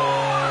 He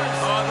scores!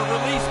 The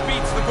release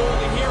beats the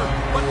goalie here,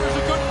 but there's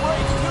a good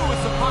break, too,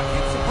 as the puck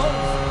hits the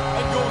post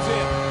and goes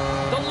in.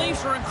 The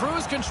Leafs are in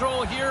cruise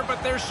control here,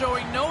 but they're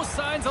showing no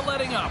signs of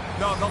letting up.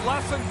 No, the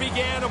lesson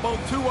began about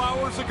 2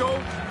 hours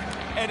ago,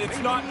 and it's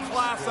not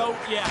class out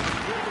yet.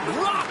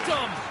 Rocked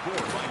him!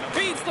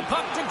 Feeds the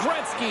puck to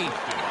Gretzky.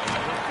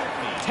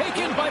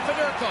 Taken by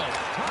Federico.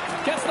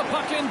 Gets the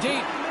puck in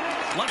deep.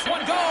 Lets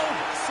one go.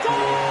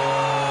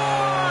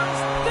 Scores!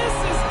 This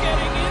is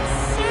getting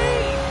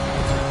insane!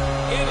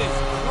 It is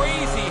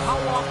crazy how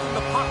often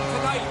the puck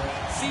tonight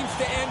seems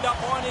to end up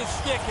on his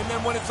stick, and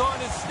then when it's on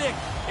his stick,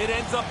 it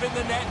ends up in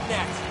the net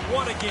next.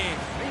 What a game.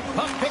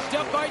 Puck picked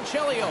up by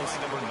Chelios.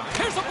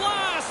 Here's a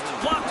blast!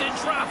 Blocked in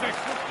traffic.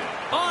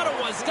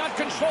 Ottawa's got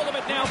control of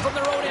it now from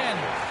their own end.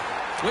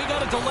 We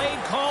got a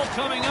delayed call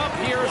coming up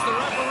here as the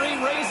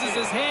referee raises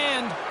his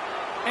hand.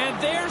 And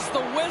there's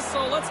the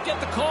whistle. Let's get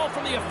the call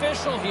from the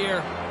official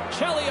here.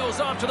 Chelios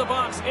off to the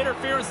box.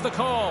 Interference the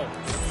call.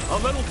 A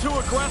little too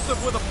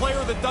aggressive with a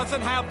player that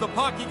doesn't have the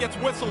puck. He gets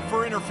whistled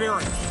for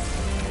interference.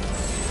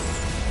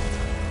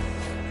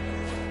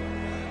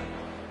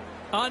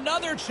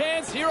 Another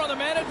chance here on the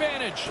man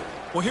advantage.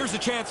 Well, here's a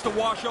chance to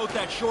wash out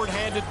that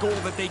shorthanded goal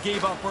that they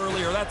gave up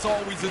earlier. That's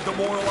always a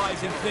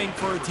demoralizing thing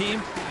for a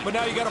team. But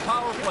now you got a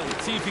power play.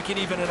 See if you can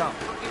even it up.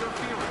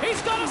 He's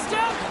got a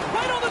step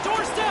right on the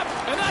doorstep,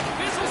 and that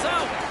fizzles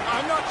out.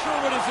 I'm not sure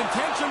what his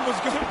intention was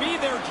going to be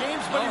there,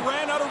 James, but he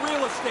ran out of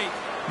real estate.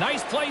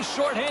 Nice play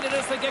shorthanded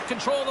as they get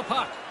control of the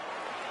puck.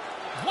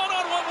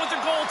 One-on-one with the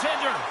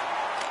goaltender.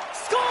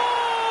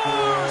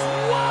 Scores!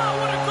 Wow,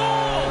 what a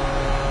goal!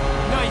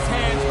 Nice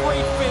hands,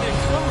 great finish,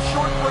 little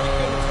short break,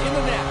 and it's in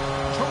the net.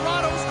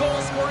 Toronto's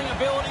goal-scoring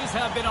abilities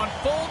have been on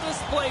full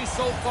display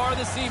so far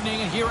this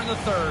evening here in the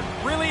third.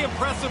 Really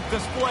impressive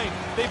display.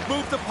 They've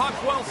moved the puck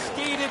well,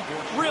 skated,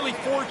 really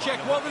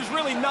forechecked. Well, there's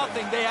really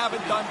nothing they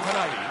haven't done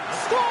tonight.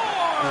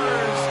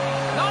 Scores!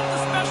 Not the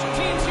special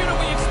teams unit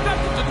we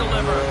expected to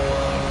deliver.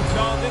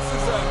 No, this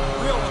is a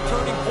real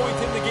turning point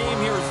in the game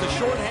here as the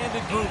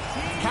shorthanded group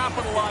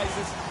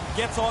capitalizes,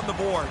 gets on the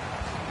board.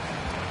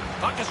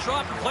 Puck is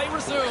dropped and play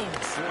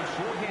resumes.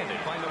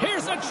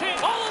 Here's a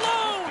chance. All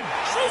alone!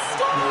 She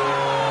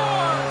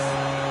scores!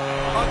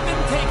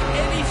 Didn't take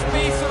any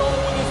space at all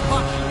with his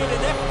puck. She did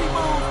an empty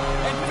move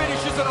and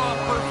finishes it off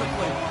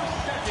perfectly.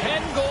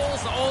 10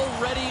 goals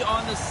already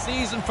on the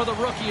season for the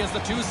rookie as the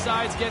two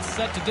sides get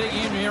set to dig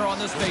in here on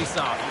this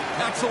faceoff.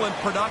 Excellent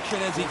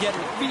production as he gets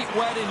feet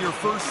wet in your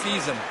first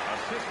season.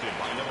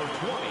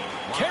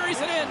 Carries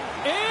it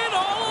in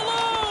all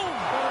alone!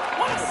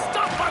 What a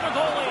stop by the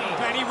goalie!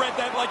 And he read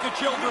that like a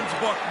children's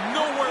book.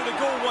 Nowhere to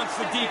go once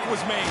the deke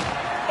was made.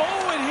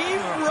 Oh, and he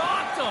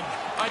rocked him!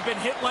 I've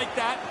been hit like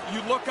that. You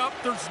look up,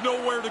 there's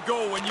nowhere to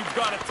go, and you've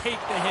got to take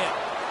the hit.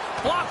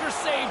 Blocker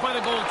saved by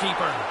the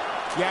goalkeeper.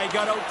 Yeah, he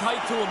got out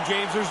tight to him,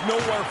 James. There's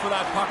nowhere for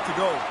that puck to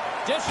go.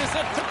 Dishes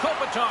it to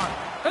Kopitar,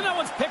 and that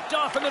one's picked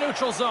off in the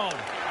neutral zone.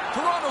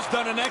 Toronto's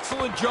done an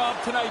excellent job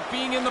tonight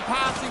being in the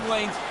passing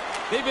lanes.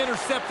 They've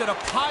intercepted a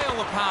pile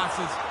of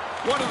passes.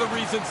 One of the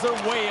reasons they're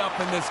way up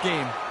in this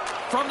game.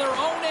 From their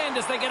own end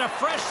as they get a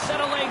fresh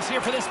set of legs here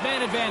for this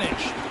man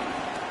advantage.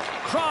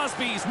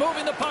 Crosby's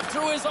moving the puck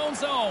through his own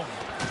zone.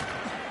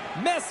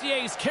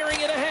 Messier's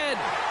carrying it ahead.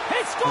 He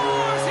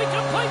scores! He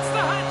completes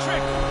the hat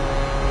trick!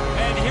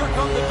 And here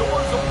come the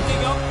doors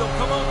opening up. They'll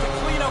come out to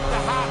clean up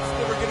the hats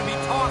that are going to be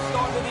tossed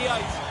onto the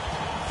ice.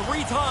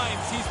 3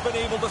 times he's been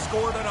able to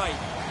score tonight.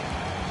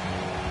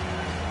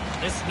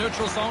 This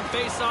neutral zone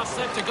face-off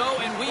set to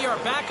go, and we are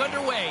back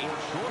underway.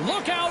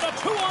 Look out, a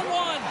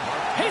 2-on-1.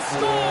 He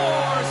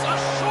scores! A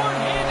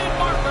short-handed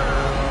marker.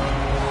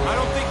 I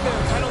don't think the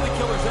penalty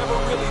killers ever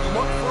really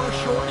look for a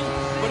shorty,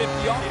 but if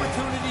the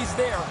opportunity's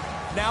there,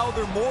 now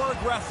they're more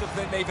aggressive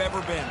than they've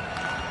ever been.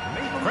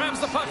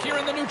 Grabs the puck here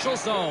in the neutral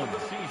zone.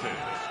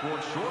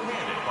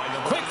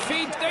 Quick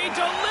feed, they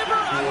deliver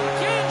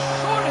again,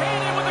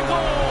 short-handed with a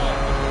goal.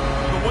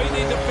 The way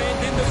they defend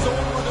in the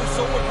zone where they're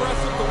so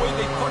aggressive, the way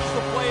they push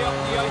the play up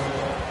the ice,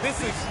 this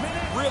is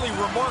really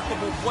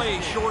remarkable play,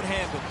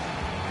 short-handed.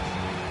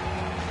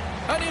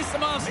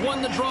 Anisimov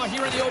won the draw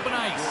here in the open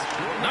ice.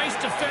 Nice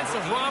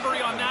defensive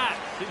robbery on that.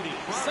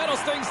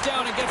 Settles things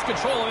down and gets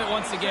control of it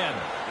once again.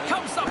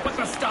 Comes up with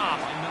the stop.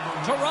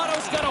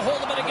 Toronto's got a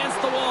hold of it against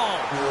the wall.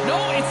 No,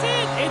 it's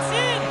in! It's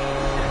in!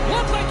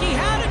 Looked like he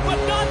had it, but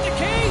not the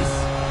case.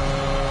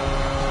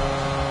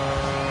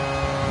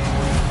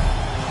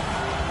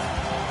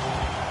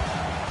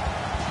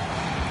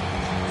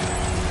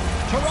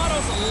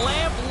 Toronto's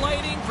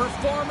lamp-lighting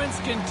performance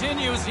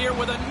continues here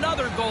with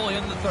another goal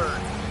in the third.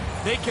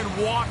 They can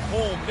walk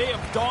home. They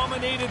have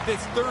dominated this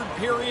third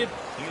period.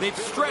 They've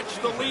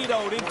stretched the lead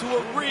out into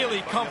a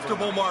really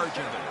comfortable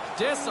margin.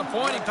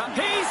 Disappointing.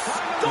 He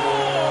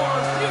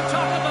scores! You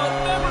talk about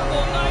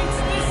memorable nights.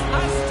 This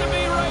has to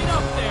be right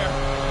up there.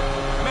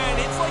 Man,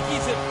 it's like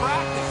he's at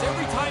practice.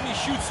 Every time he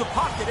shoots the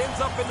puck, it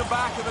ends up in the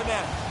back of the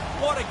net.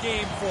 What a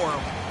game for him.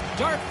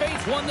 Dark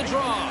Fate won the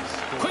draw.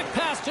 Quick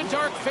pass to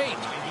Dark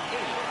Fate.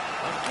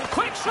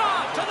 Quick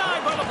shot,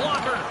 denied by the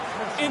blocker.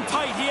 In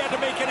tight, he had to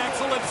make an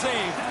excellent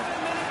save.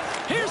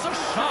 Here's a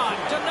shot,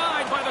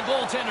 denied by the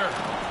goaltender.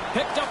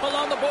 Picked up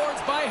along the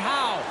boards by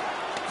Howe.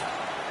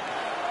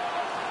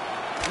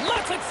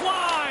 Lets it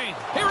fly.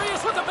 Here he is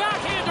with the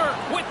backhander.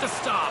 With the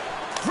stop.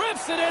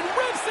 Drips it and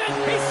rips it.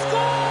 He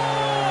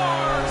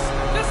scores!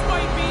 This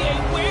might be a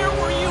where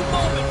were you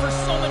moment for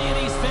so many of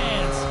these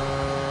fans.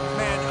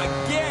 Man,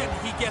 again,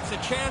 he gets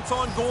a chance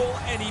on goal,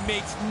 and he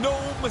makes no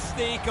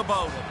mistake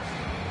about it.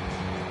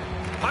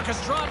 Puck is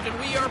dropped, and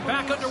we are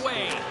back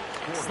underway.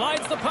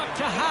 Slides the puck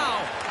to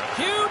Howe.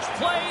 Huge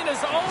play in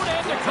his own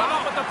end to come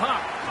up with the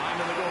puck.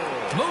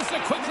 Moves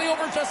it quickly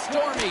over to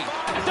Stormy.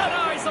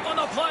 Denies him on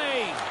the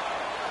play.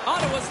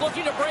 Ottawa's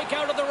looking to break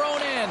out of their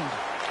own end.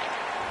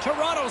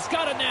 Toronto's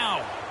got it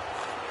now.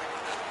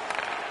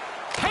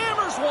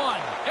 Hammers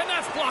one, and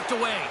that's blocked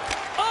away.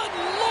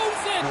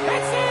 Unloads it.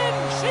 It's in.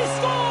 She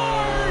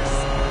scores.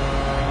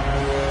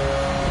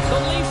 The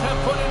Leafs have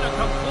put in a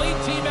complete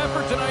team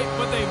effort tonight,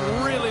 but they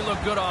really look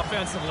good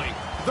offensively.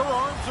 Their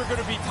arms are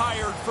going to be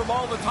tired from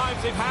all the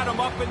times they've had them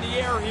up in the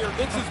air here.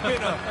 This has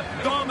been a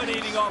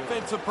dominating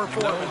offensive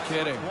performance. No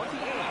kidding.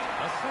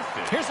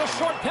 Here's a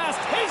short pass.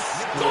 He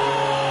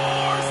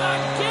scores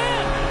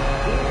again.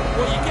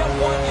 Well, you get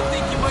one, you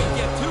think you might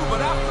get two,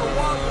 but after a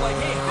while you're like,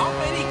 hey, how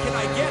many can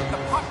I get? The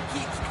puck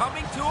keeps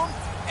coming to him,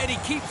 and he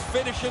keeps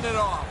finishing it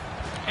off.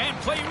 And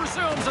play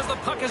resumes as the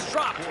puck is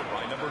dropped.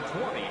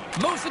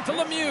 Moves it to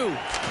Lemieux.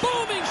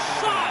 Booming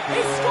shot.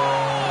 He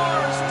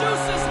scores.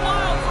 Deuces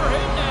mild for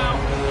him now.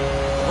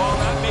 Well,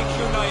 that makes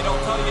your night.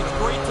 I'll tell you, it's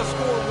great to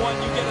score one.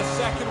 You get a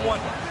second one.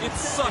 It's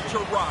such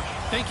a rush.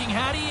 Thinking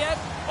Hattie yet?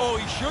 Oh,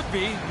 he should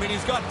be. I mean,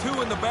 he's got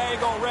two in the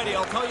bag already.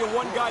 I'll tell you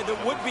one guy that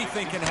would be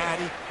thinking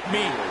Hattie.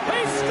 Me.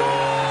 He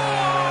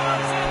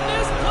scores! And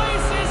this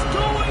place is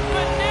going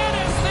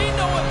bananas. They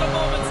know what the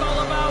moment's all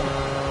about.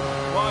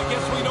 Well, I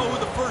guess we know who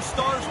the first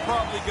star's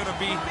probably going to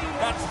be.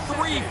 That's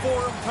 3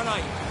 for him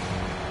tonight.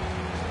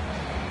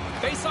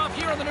 Face off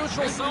here in the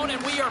neutral zone,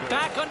 and we are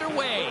back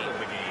underway.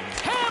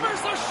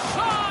 Hammers the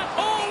shot!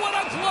 Oh, what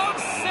a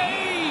glove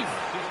save!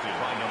 Assisted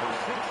by number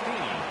 16,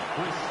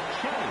 Chris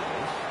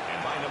Chelios, and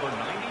by number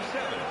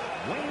 97,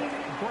 Wayne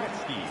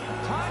Gretzky.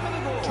 Time of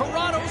the goal.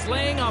 Toronto's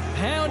laying a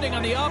pounding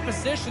on the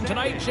opposition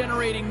tonight,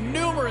 generating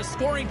numerous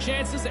scoring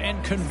chances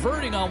and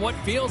converting on what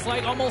feels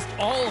like almost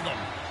all of them.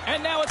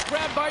 And now it's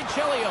grabbed by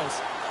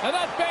Chelios. And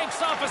that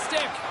banks off a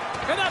stick.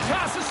 And that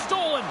pass is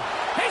stolen.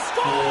 He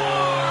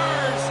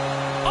scores!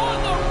 On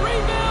the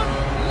rebound,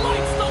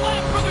 lights the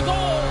lamp for the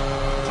goal.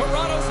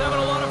 Toronto's having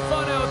a lot of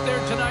fun out there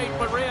tonight,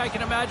 but Ray, I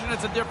can imagine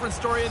it's a different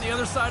story on the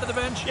other side of the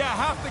bench. Yeah,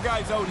 half the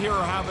guys out here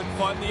are having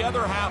fun. The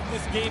other half,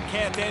 this game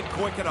can't end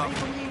quick enough.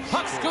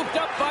 Puck scooped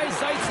up by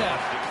Zaitsev.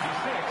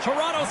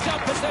 Toronto's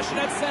got possession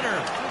at center.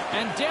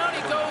 And down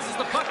he goes as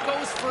the puck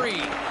goes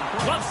free.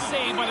 Glove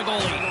save by the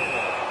goalie.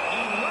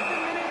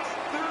 11 minutes,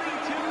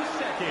 32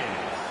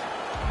 seconds.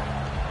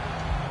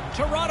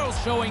 Toronto's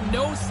showing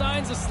no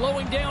signs of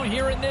slowing down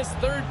here in this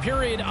third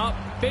period, up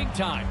big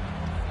time.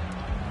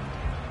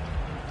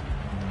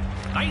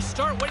 Nice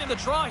start winning the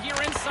draw here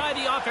inside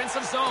the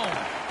offensive zone.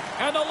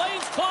 And the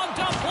lane's clogged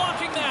up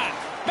blocking that.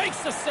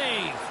 Makes the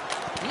save.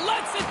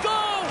 Lets it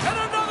go. And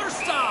another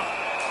stop.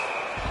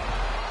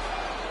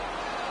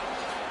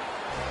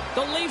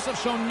 The Leafs have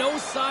shown no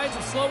signs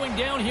of slowing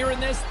down here in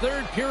this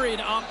third period,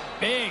 up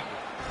big.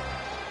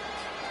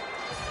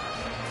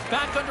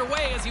 Back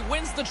underway as he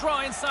wins the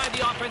draw inside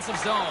the offensive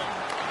zone.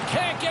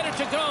 Can't get it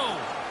to go.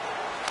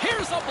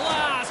 Here's a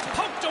blast.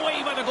 Poked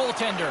away by the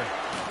goaltender.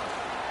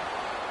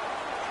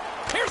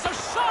 Here's a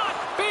shot.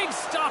 Big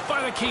stop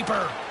by the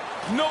keeper.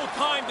 No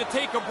time to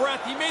take a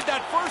breath. He made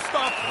that first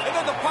stop, and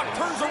then the puck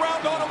turns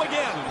around on him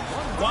again.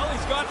 Well,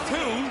 he's got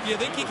two. You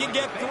think he can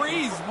get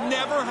three? He's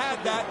never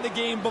had that in the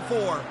game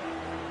before.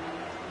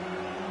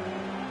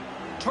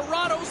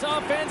 Toronto's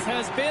offense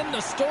has been the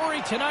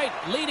story tonight,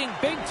 leading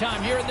big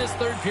time here in this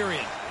third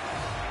period.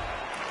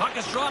 Puck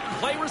is dropped and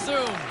play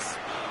resumes.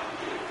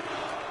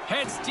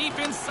 Heads deep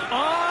inside.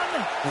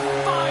 On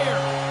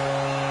fire.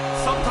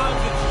 Sometimes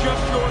it's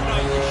just your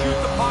night. You shoot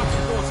the puck,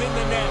 it goes in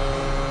the net.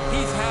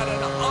 He's had an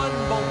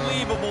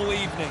unbelievable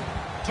evening.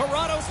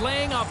 Toronto's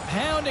laying a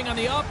pounding on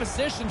the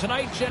opposition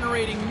tonight,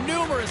 generating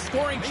numerous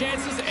scoring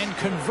chances and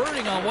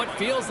converting on what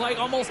feels like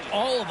almost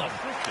all of them.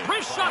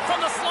 Wrist shot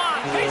from the slot.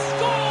 He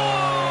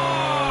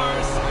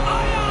scores!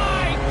 Aye,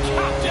 aye,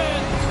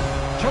 Captain!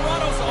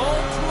 Toronto's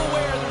all too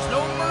aware there's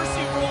no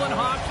mercy rule in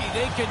hockey.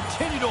 They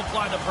continue to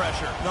apply the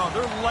pressure. No,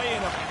 they're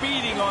laying a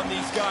beating on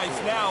these guys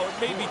now. It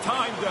may be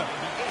time to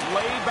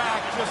lay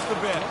back just a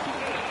bit.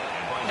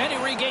 And he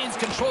regains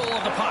control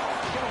of the puck.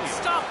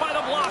 Stopped by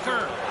the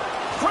blocker.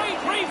 Great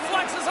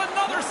reflexes,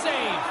 another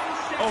save.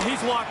 Oh,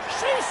 he's locked.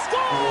 She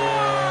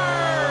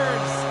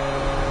scores!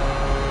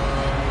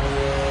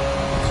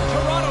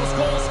 Toronto's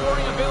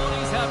goal-scoring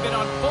abilities have been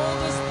on full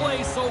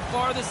display so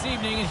far this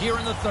evening and here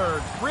in the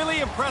third. Really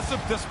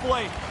impressive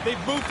display. They've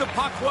moved the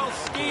puck well,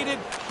 skated,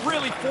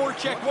 really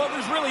forecheck. Well,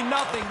 there's really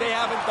nothing they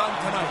haven't done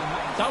tonight.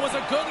 That was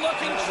a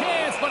good-looking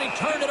chance, but he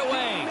turned it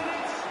away.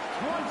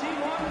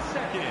 21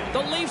 seconds.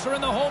 The Leafs are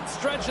in the home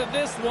stretch of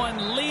this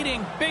one,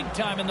 leading big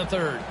time in the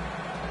third.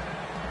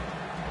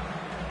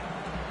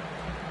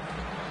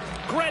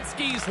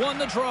 Gretzky's won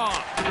the draw.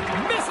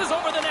 Misses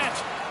over the net.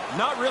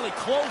 Not really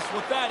close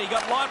with that. He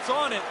got lots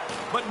on it,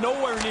 but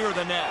nowhere near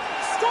the net.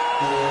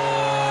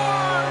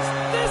 Scores!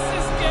 This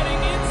is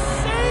getting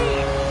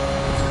insane.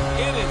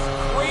 It is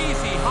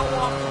crazy how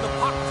often the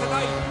puck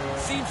tonight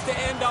seems to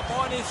end up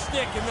on his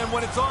stick, and then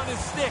when it's on his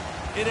stick,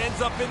 it ends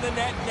up in the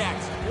net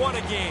next. What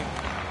a game.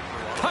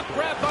 Puck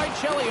grabbed by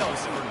Chelios.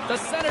 The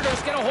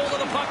Senators get a hold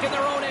of the puck in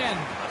their own end.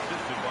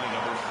 Assisted by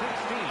number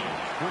 16,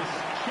 Chris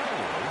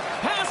Chelios.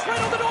 Pass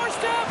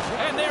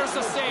And there's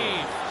the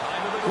save.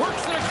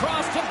 Works it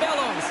across to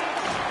Bellows.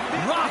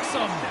 Rocks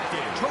him.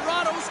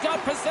 Toronto's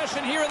got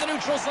possession here in the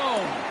neutral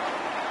zone.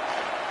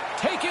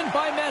 Taken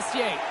by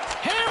Messier.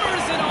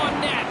 Hammers it on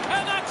net.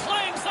 And that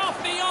clangs off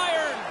the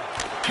iron.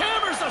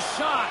 Hammers a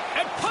shot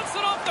and puts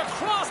it off the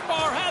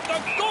crossbar. Had the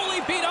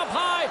goalie beat up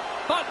high,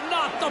 but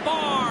not the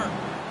bar.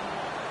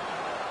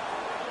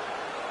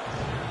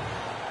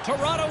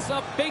 Toronto's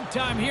up big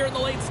time here in the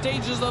late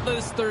stages of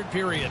this third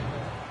period.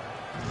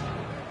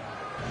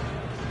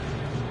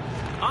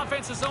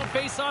 Offensive zone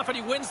face-off, and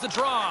he wins the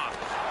draw.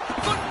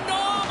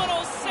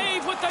 Phenomenal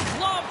save with the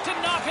glove to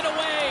knock it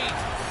away.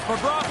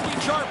 Bobrovsky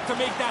sharp to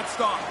make that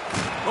stop.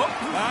 Oh,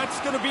 that's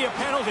going to be a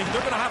penalty.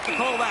 They're going to have to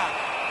call that.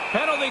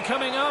 Penalty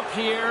coming up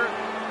here.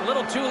 A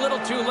little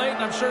too late,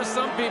 and I'm sure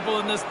some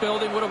people in this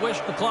building would have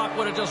wished the clock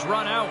would have just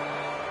run out.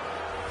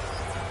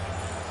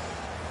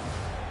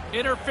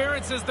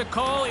 Interference is the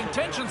call.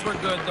 Intentions were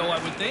good, though,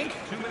 I would think.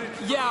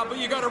 Yeah, but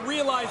you got to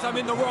realize I'm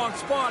in the wrong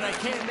spot. I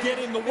can't get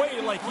in the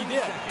way like he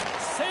did.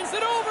 Sends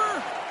it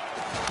over.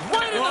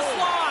 Right in the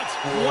slot.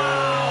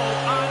 Wow,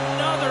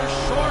 another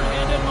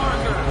short-handed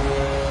marker.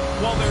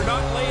 Well, they're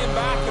not laying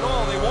back at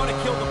all. They want to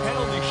kill the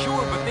penalty,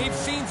 sure, but they've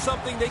seen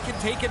something they can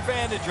take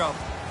advantage of.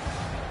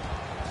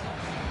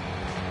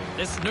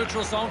 This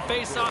neutral zone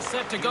face-off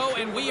set to go,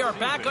 and we are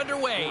back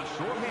underway.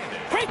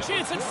 Great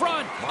chance in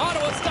front.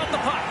 Ottawa's got the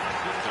puck.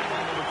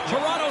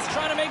 Toronto's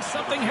trying to make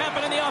something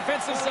happen in the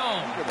offensive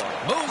zone.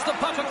 Moves the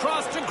puck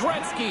across to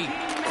Gretzky.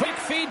 Quick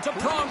feed to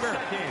Pronger.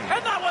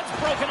 And that one's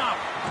broken up.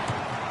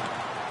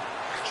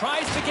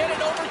 Tries to get it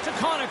over to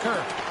Conacher.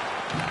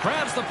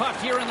 Grabs the puck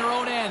here in their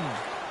own end.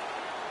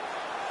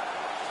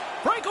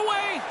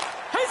 Breakaway.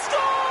 He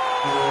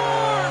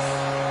scores!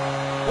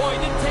 Boy, he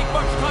didn't take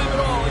much time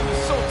at all. He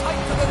was so tight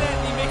to the net,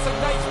 and he makes a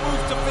nice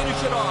move to finish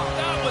it off.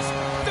 That was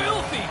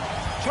filthy.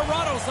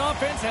 Toronto's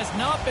offense has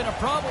not been a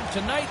problem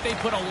tonight. They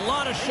put a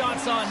lot of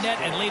shots on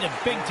net and lead it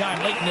big time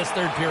late in this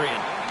third period.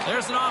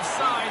 There's an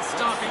offside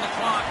stopping the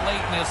clock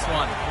late in this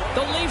one.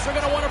 The Leafs are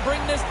going to want to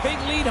bring this big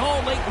lead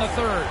home late in the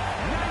third.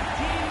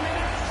 19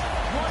 minutes,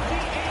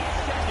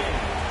 28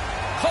 seconds.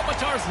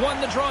 Kopitar's won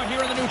the draw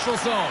here in the neutral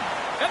zone.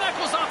 And that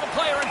goes off a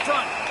player in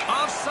front.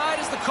 Offside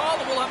is the call,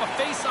 and we'll have a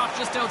face-off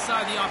just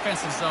outside the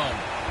offensive zone.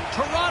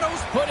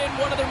 Toronto's put in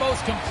one of their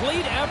most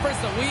complete efforts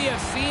that we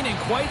have seen in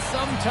quite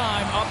some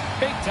time, up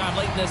big time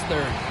late in this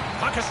third.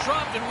 Puck is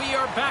dropped, and we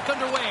are back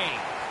underway.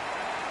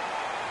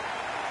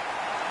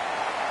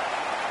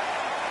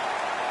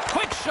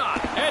 Quick shot,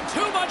 and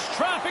too much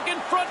traffic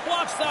in front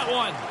blocks that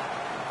one.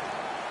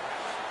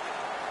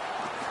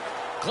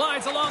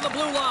 Glides along the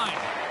blue line.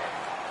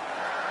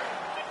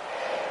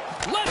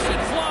 Lets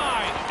it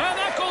fly, and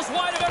that goes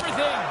wide of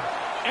everything.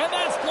 And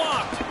that's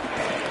blocked.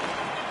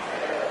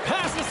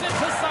 Passes it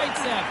to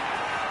Zaitsev.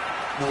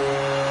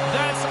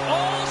 That's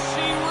all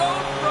she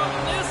wrote from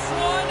this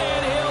one,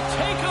 and he'll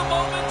take a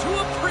moment to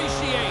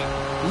appreciate.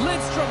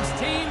 Lidstrom's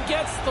team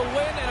gets the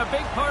win, and a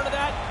big part of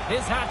that,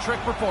 his hat-trick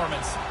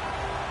performance.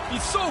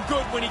 He's so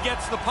good when he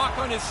gets the puck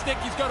on his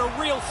stick. He's got a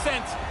real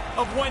sense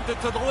of when to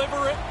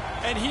deliver it,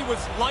 and he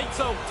was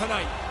lights out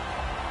tonight.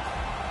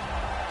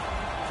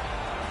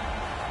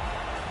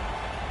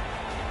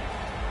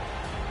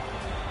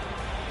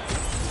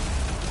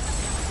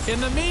 In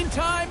the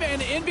meantime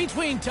and in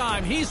between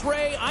time, he's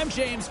Ray, I'm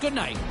James. Good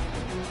night.